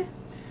hood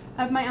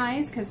of my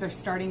eyes because they're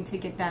starting to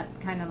get that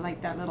kind of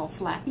like that little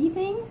flappy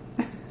thing.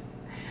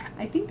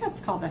 I think that's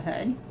called a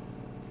hood.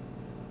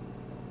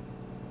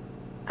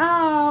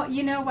 Oh,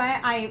 you know what?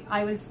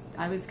 I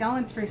was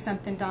going through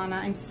something,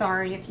 Donna. I'm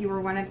sorry if you were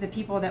one of the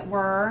people that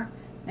were.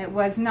 It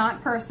was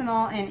not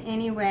personal in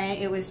any way.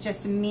 It was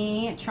just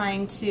me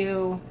trying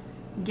to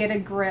get a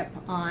grip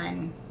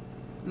on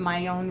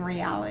my own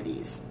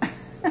realities.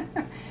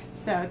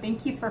 So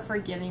thank you for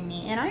forgiving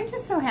me. And I'm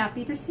just so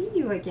happy to see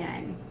you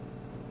again.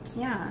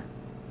 Yeah.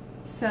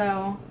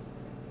 So,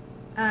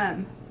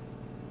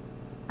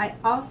 I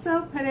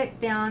also put it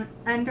down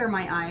under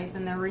my eyes,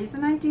 and the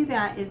reason I do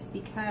that is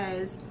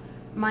because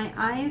my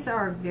eyes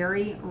are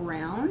very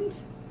round,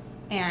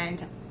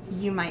 and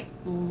you might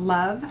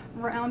love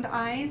round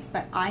eyes,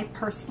 but I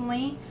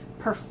personally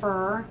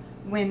prefer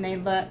when they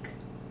look,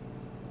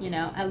 you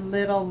know, a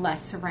little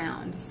less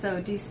round. So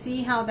do you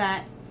see how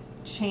that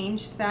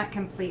changed that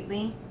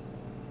completely?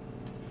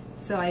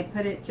 So I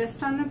put it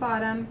just on the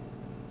bottom,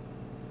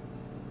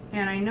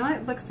 and I know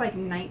it looks like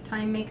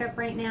nighttime makeup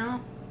right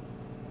now,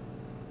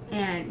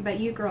 but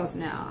you girls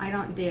know I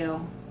don't do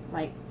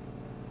like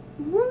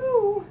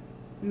woo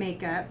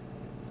makeup.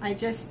 I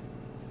just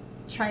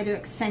try to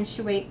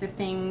accentuate the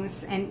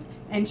things and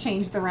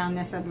change the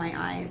roundness of my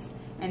eyes.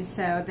 And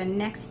so the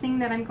next thing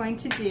that I'm going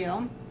to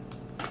do,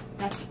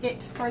 that's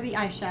it for the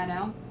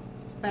eyeshadow,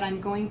 but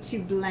I'm going to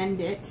blend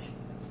it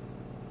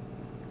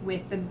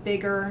with the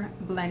bigger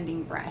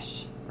blending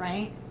brush,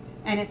 right?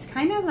 And it's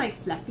kind of like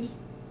fluffy,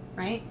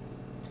 right?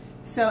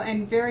 So,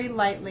 and very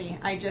lightly,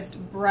 I just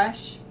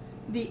brush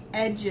the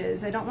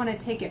edges. I don't want to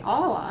take it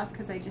all off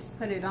because I just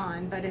put it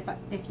on, but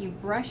if you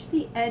brush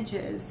the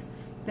edges,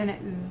 then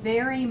it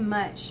very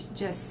much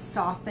just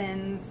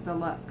softens the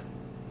look.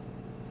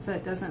 So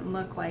it doesn't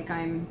look like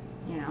I'm,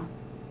 you know,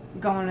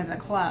 going to the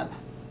club,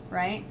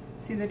 right?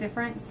 See the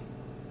difference?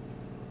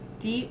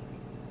 Deep,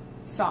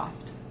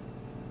 soft.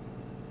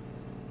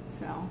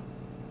 So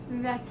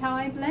that's how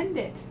I blend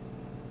it.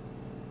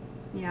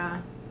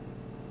 Yeah.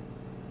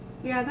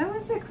 Yeah, that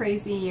was a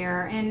crazy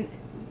year. And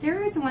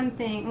there is one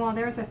thing, well,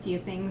 there's a few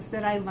things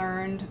that I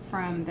learned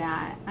from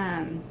that.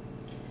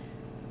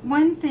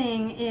 One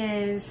thing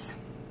is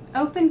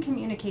open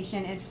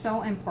communication is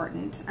so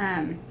important.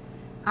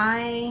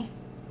 I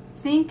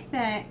think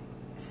that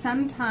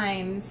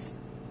sometimes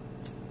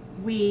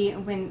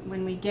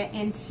when we get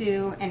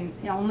into, and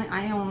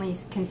I only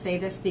can say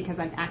this because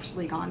I've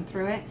actually gone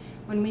through it,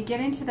 when we get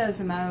into those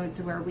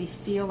modes where we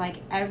feel like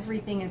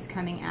everything is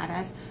coming at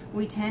us,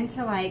 we tend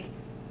to like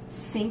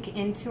sink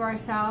into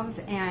ourselves.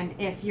 And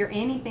if you're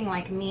anything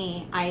like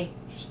me, I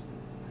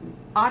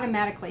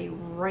automatically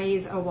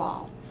raise a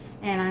wall,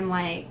 and I'm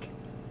like,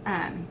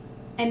 and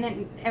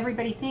then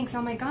everybody thinks,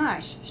 oh my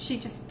gosh, she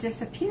just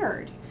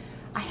disappeared.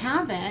 I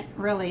haven't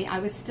really. I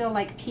was still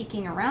like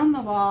peeking around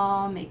the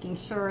wall, making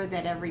sure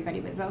that everybody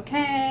was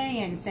okay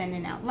and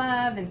sending out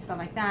love and stuff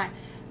like that,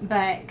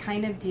 but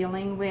kind of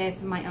dealing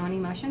with my own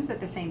emotions at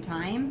the same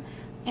time.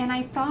 And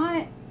I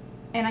thought,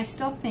 and I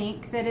still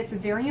think, that it's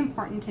very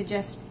important to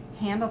just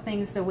handle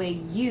things the way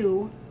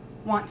you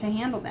want to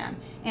handle them.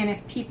 And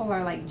if people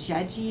are like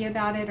judgy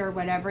about it or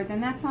whatever,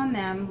 then that's on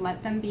them.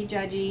 Let them be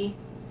judgy.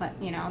 But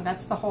you know,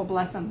 that's the whole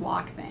bless and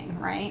block thing,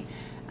 right?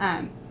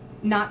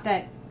 Not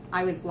that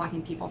I was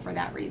blocking people for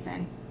that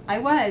reason. I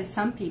was,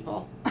 some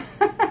people.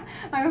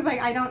 I was like,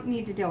 I don't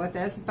need to deal with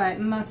this, but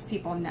most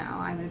people know.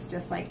 I was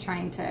just like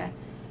trying to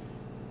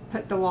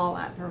put the wall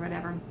up or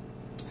whatever.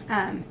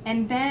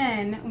 And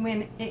then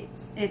when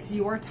it's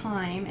your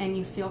time and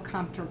you feel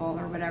comfortable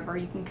or whatever,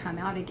 you can come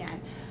out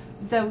again.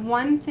 the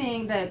one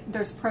thing that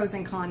there's pros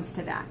and cons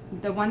to that.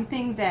 The one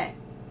thing that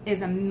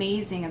is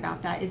amazing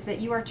about that is that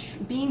you are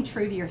being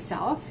true to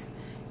yourself,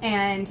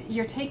 and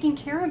you're taking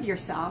care of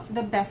yourself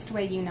the best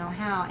way you know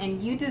how,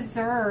 and you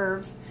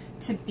deserve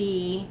to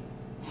be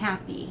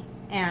happy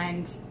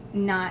and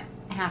not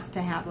have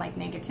to have like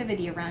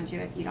negativity around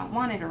you if you don't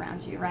want it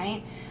around you,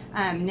 right?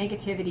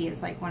 Negativity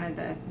is like one of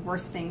the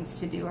worst things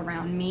to do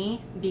around me,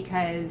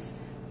 because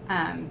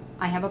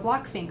I have a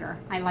block finger.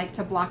 I like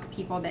to block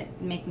people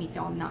that make me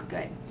feel not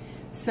good.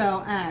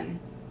 So,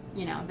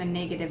 you know, the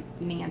negative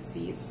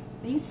Nancy's.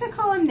 They used to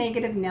call them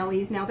negative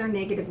Nellies. Now they're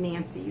negative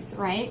Nancy's,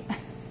 right?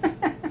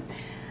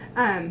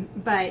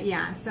 But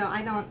yeah, so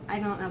I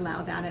don't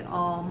allow that at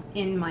all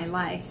in my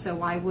life. So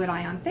why would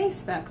I on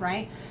Facebook,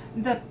 right?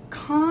 The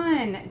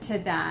con to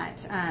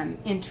that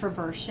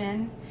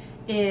introversion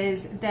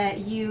is that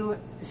you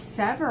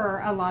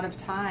sever a lot of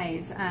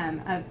ties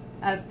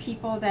of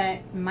people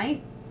that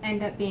might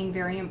end up being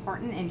very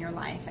important in your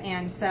life.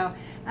 And so,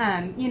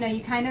 you know,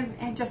 you kind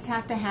of just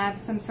have to have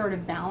some sort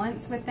of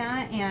balance with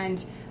that.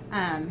 And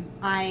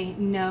I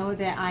know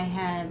that I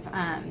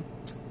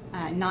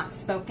have not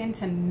spoken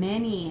to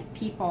many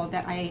people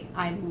that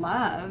I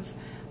love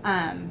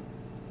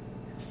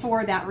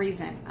for that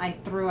reason. I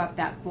threw up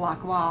that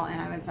block wall,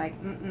 and I was like,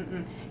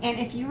 And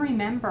if you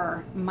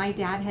remember, my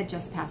dad had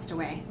just passed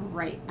away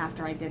right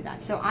after I did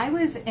that. So I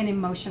was an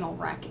emotional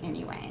wreck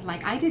anyway.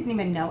 Like, I didn't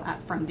even know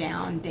up from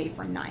down, day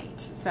from night.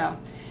 So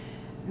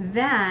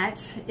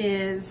that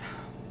is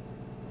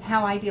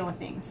how I deal with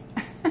things.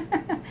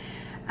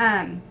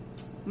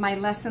 My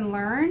lesson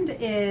learned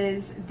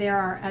is there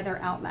are other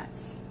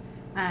outlets.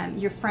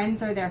 Your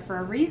friends are there for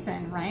a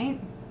reason,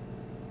 right?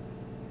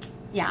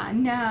 Yeah,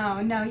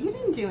 no, you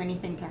didn't do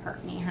anything to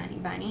hurt me, honey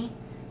bunny.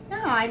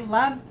 No, I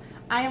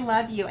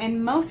love you.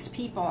 And most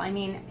people, I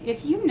mean,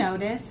 if you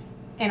notice,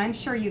 and I'm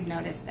sure you've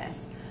noticed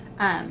this,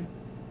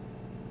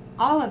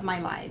 all of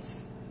my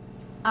lives,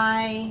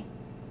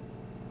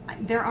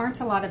 there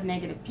aren't a lot of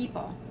negative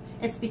people.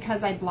 It's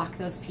because I block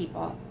those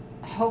people,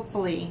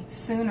 hopefully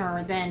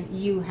sooner than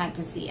you had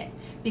to see it.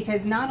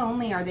 Because not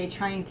only are they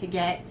trying to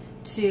get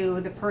to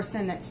the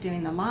person that's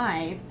doing the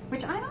live,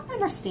 which I don't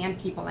understand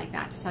people like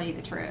that, to tell you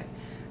the truth,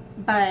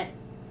 but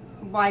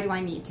why do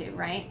I need to,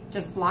 right?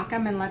 Just block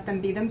them and let them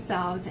be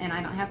themselves, and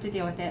I don't have to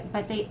deal with it.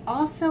 But they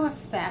also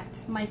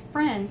affect my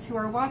friends who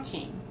are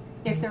watching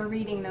if they're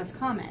reading those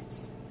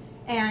comments,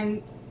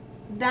 and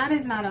that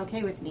is not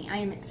okay with me. I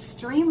am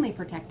extremely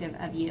protective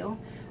of you.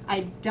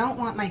 I don't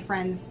want my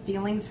friends'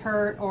 feelings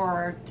hurt,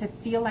 or to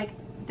feel like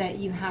that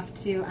you have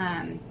to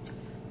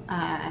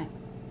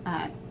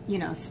you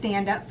know,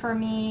 stand up for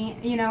me,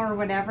 you know, or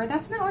whatever.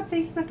 That's not what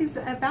Facebook is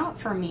about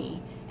for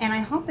me. And I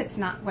hope it's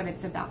not what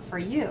it's about for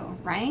you,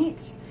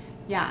 right?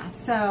 Yeah,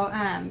 so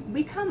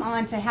we come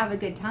on to have a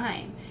good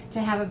time, to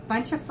have a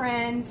bunch of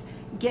friends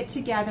get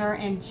together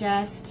and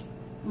just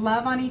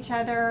love on each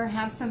other,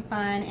 have some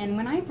fun. And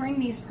when I bring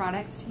these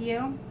products to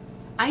you,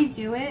 I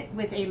do it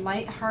with a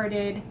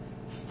lighthearted,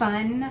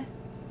 fun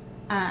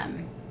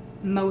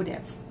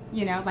motive.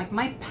 You know, like,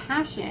 my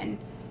passion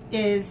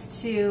is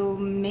to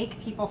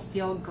make people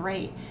feel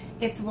great.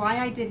 It's why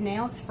I did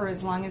nails for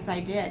as long as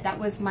I did. That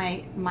was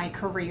my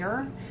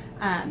career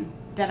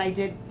that I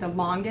did the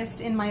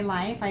longest in my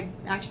life. I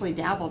actually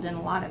dabbled in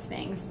a lot of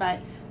things, but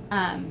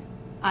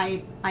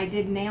I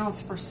did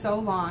nails for so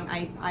long.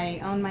 I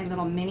own my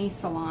little mini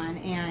salon,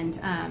 and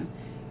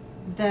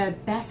the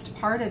best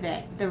part of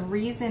it, the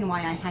reason why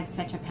I had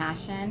such a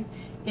passion,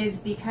 is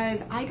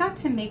because I got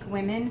to make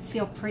women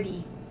feel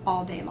pretty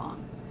all day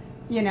long.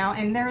 You know,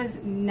 and there is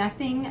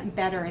nothing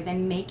better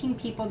than making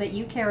people that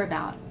you care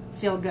about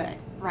feel good,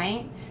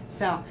 right?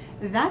 So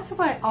that's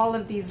what all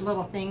of these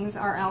little things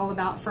are all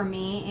about for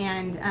me.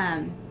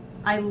 And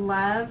I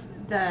love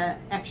the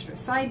extra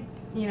side,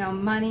 you know,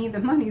 money. The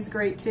money's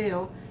great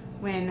too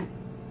when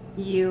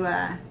you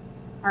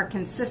are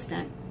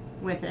consistent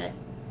with it.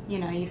 You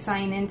know, you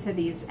sign into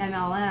these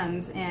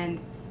MLMs, and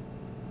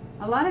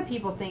a lot of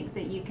people think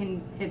that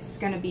it's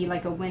going to be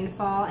like a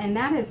windfall, and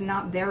that is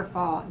not their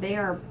fault. They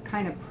are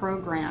kind of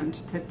programmed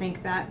to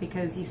think that,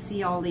 because you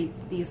see all these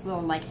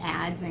little like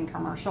ads and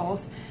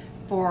commercials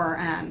for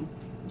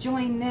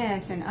join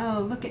this, and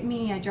oh, look at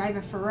me, I drive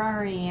a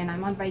Ferrari and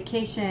I'm on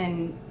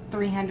vacation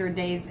 300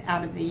 days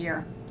out of the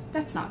year.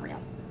 That's not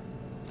real.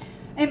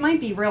 It might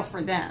be real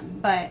for them,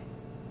 but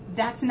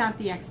that's not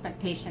the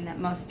expectation that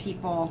most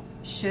people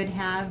should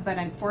have. But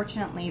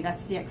unfortunately,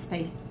 that's the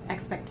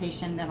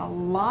expectation that a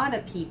lot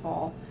of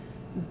people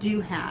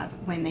do have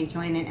when they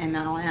join an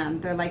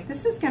MLM. They're like,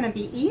 this is going to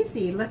be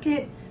easy. Look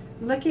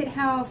at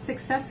how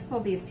successful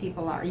these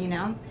people are. You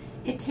know,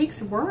 it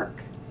takes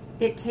work.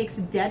 It takes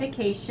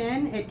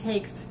dedication. It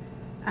takes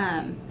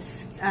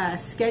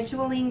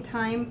scheduling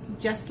time,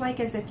 just like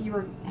as if you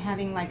were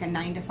having like a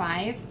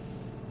 9-to-5.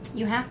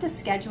 You have to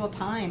schedule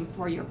time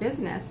for your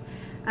business,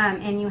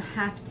 and you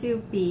have to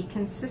be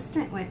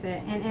consistent with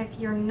it. And if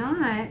you're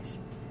not,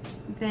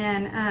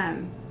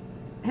 then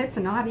it's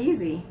not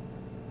easy.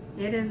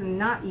 It is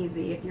not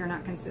easy if you're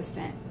not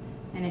consistent.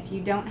 And if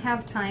you don't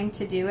have time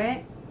to do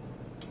it,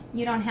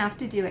 You don't have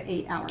to do it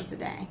 8 hours a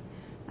day.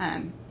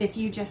 If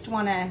you just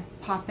want to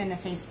pop into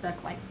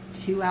Facebook like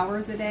 2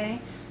 hours a day,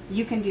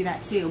 you can do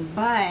that too.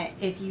 But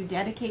if you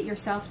dedicate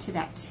yourself to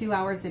that 2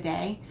 hours a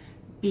day,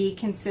 be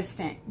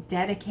consistent,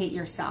 dedicate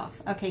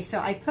yourself. Okay, so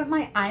I put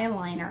my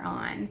eyeliner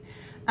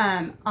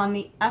on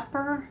the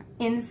upper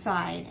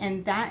inside,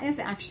 and that is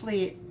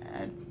actually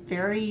a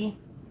very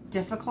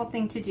difficult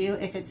thing to do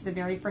if it's the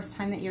very first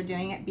time that you're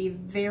doing it. Be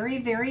very,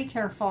 very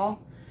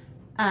careful.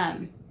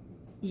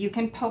 You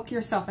can poke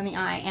yourself in the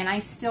eye, and I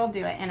still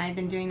do it, and I've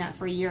been doing that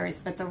for years.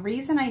 But the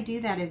reason I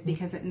do that is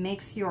because it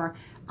makes your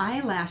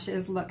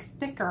eyelashes look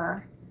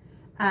thicker,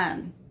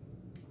 and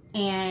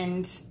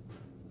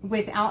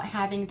without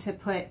having to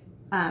put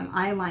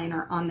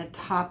eyeliner on the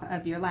top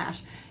of your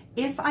lash.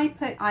 If I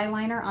put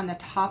eyeliner on the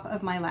top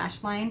of my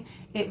lash line,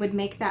 it would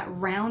make that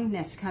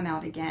roundness come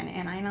out again,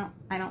 and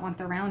I don't want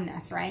the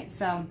roundness, right?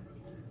 So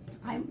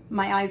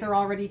my eyes are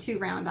already too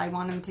round. I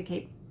want them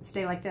to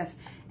stay like this.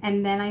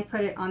 And then I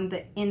put it on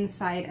the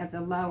inside of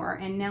the lower.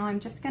 And now I'm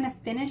just going to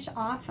finish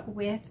off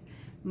with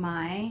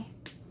my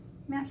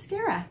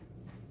mascara.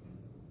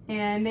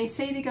 And they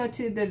say to go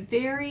to the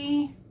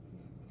very,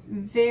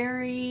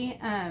 very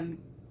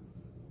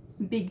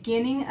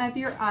beginning of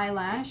your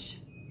eyelash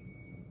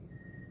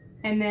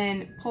and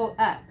then pull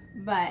up.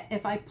 But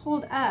if I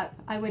pulled up,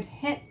 I would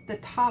hit the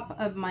top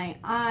of my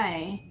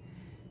eye,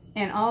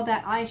 and all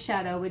that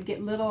eyeshadow would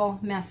get little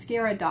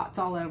mascara dots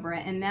all over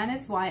it. And that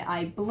is why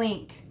I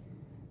blink.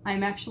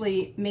 I'm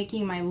actually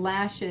making my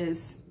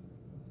lashes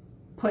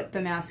put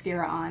the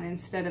mascara on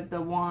instead of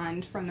the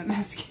wand from the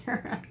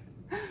mascara,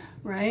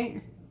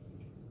 right?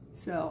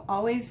 So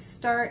always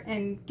start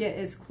and get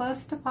as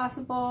close to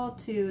possible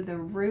to the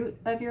root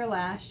of your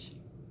lash,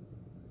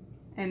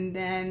 and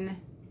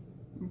then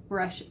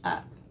brush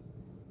up.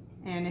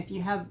 And if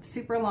you have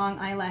super long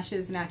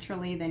eyelashes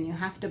naturally, then you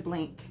have to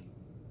blink.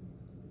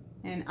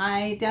 And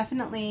I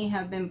definitely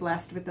have been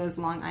blessed with those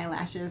long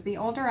eyelashes. The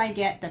older I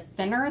get, the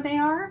thinner they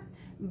are.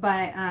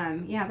 But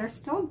yeah, they're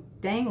still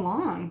dang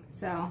long.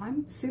 So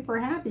I'm super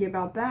happy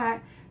about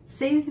that.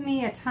 Saves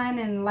me a ton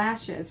in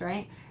lashes,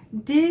 right?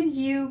 Did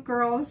you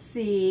girls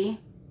see?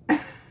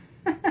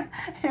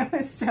 It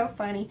was so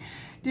funny.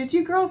 Did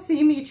you girls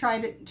see me try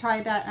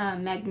that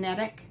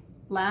magnetic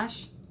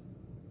lash?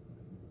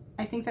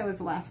 I think that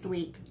was last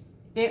week.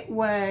 It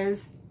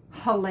was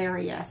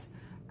hilarious.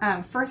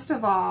 First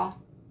of all,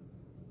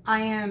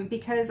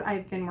 because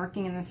I've been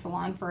working in the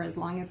salon for as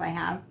long as I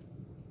have.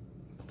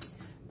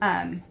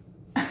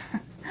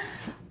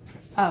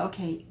 Oh,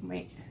 okay,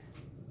 wait.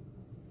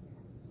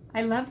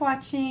 I love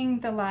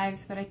watching the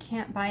lives, but I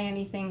can't buy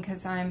anything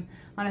because I'm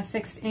on a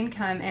fixed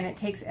income and it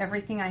takes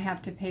everything I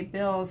have to pay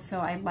bills,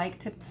 so I like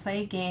to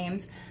play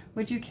games.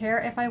 Would you care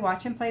if I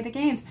watch and play the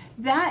games?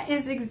 That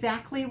is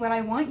exactly what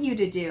I want you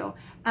to do.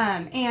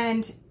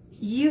 And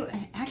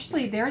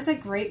actually, there's a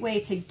great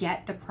way to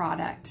get the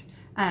product.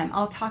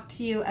 I'll talk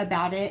to you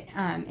about it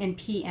in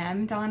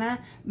PM, Donna,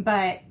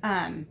 but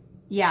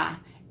yeah,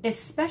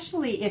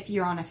 especially if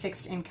you're on a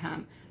fixed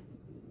income.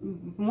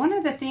 One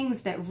of the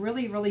things that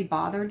really, really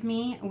bothered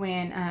me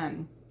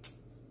when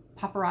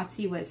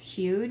paparazzi was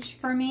huge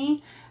for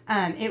me,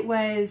 it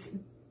was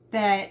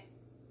that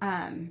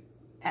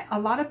a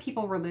lot of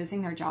people were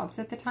losing their jobs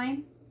at the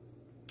time.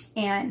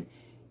 And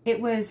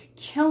it was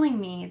killing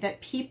me that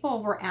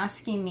people were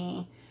asking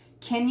me,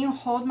 can you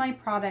hold my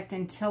product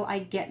until I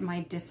get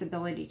my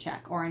disability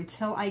check or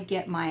until I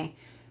get my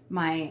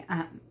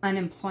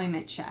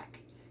unemployment check?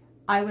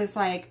 I was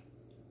like,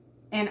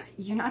 and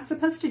you're not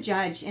supposed to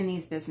judge in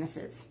these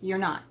businesses. You're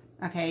not,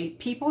 okay?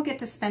 People get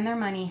to spend their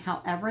money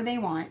however they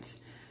want.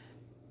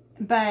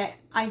 But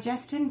I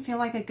just didn't feel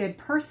like a good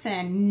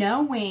person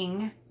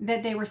knowing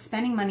that they were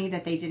spending money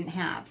that they didn't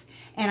have.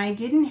 And I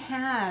didn't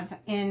have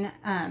in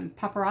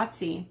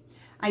paparazzi,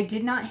 I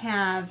did not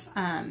have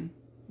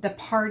the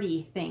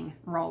party thing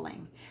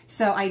rolling.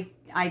 So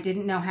I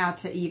didn't know how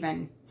to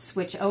even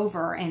switch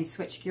over and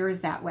switch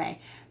gears that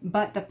way.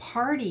 But the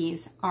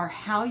parties are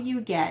how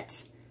you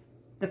get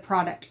the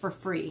product for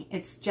free.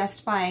 It's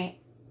just by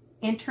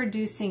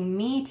introducing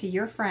me to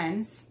your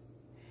friends,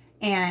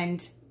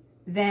 and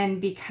then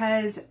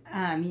because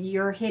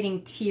you're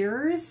hitting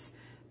tiers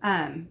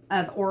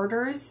of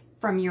orders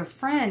from your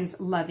friends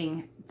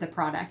loving the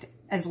product,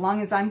 as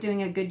long as I'm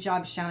doing a good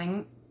job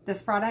showing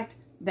this product,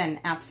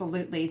 then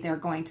absolutely they're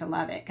going to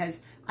love it,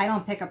 because I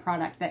don't pick a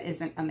product that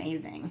isn't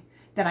amazing,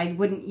 that I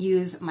wouldn't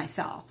use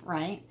myself,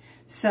 right?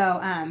 So,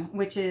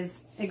 which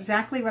is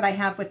exactly what I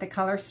have with the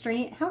Color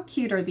Street. How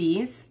cute are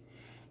these?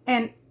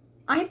 And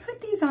I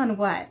put these on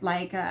what,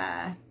 like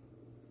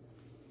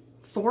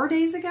 4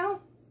 days ago?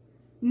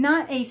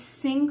 Not a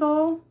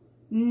single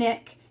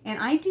nick. And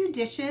I do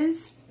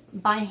dishes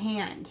by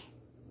hand.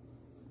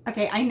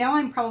 Okay, I know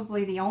I'm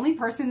probably the only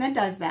person that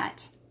does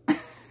that.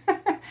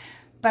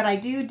 But I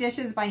do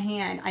dishes by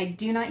hand. I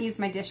do not use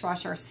my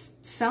dishwasher,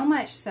 so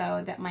much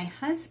so that my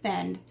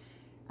husband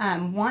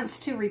wants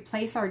to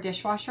replace our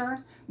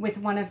dishwasher with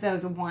one of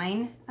those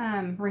wine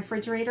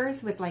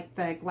refrigerators with like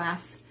the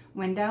glass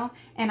window.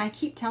 And I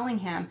keep telling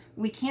him,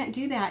 we can't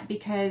do that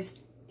because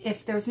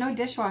if there's no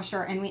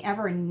dishwasher and we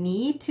ever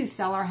need to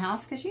sell our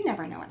house, because you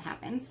never know what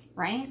happens,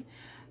 right?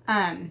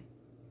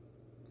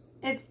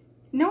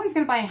 No one's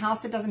going to buy a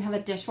house that doesn't have a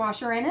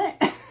dishwasher in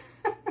it,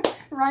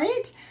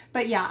 right?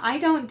 But yeah, I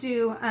don't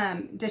do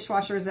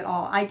dishwashers at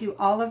all. I do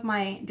all of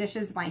my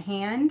dishes by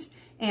hand,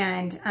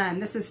 and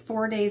this is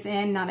 4 days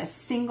in, not a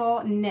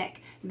single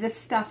nick. This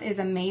stuff is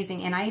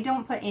amazing, and I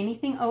don't put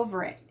anything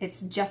over it.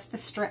 It's just the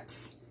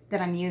strips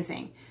that I'm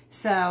using.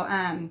 So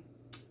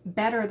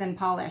better than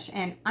polish,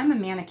 and I'm a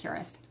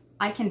manicurist.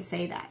 I can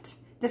say that.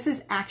 This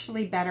is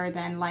actually better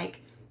than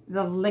like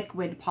the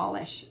liquid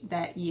polish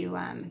that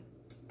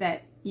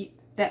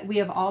that we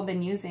have all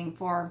been using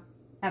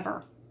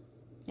forever.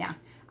 Yeah,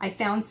 I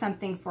found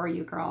something for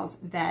you girls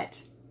that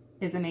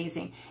is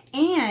amazing.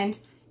 And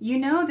you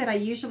know that I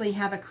usually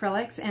have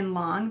acrylics and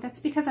long. That's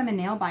because I'm a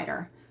nail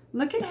biter.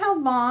 Look at how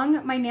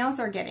long my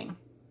nails are getting,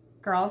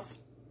 girls.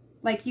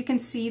 Like you can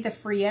see the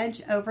free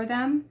edge over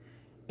them.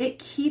 It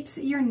keeps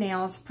your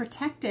nails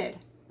protected.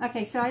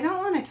 Okay, so I don't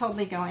want to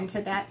totally go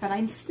into that, but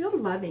I'm still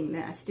loving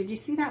this. Did you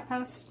see that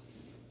post?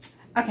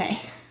 Okay.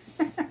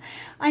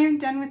 I am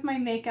done with my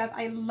makeup.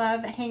 I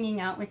love hanging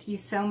out with you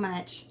so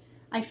much.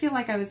 I feel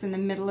like I was in the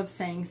middle of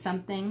saying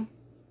something.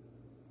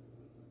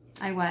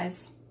 I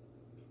was.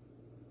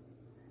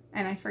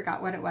 And I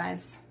forgot what it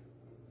was.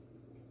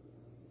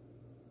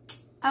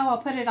 Oh, I'll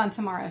put it on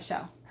tomorrow's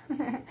show.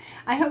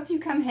 I hope you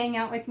come hang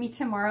out with me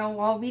tomorrow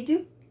while we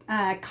do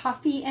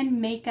coffee and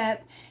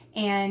makeup.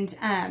 And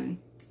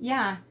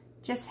yeah,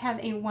 just have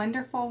a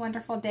wonderful,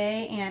 wonderful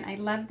day. And I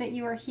love that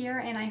you are here.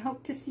 And I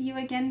hope to see you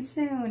again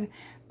soon.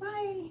 Bye.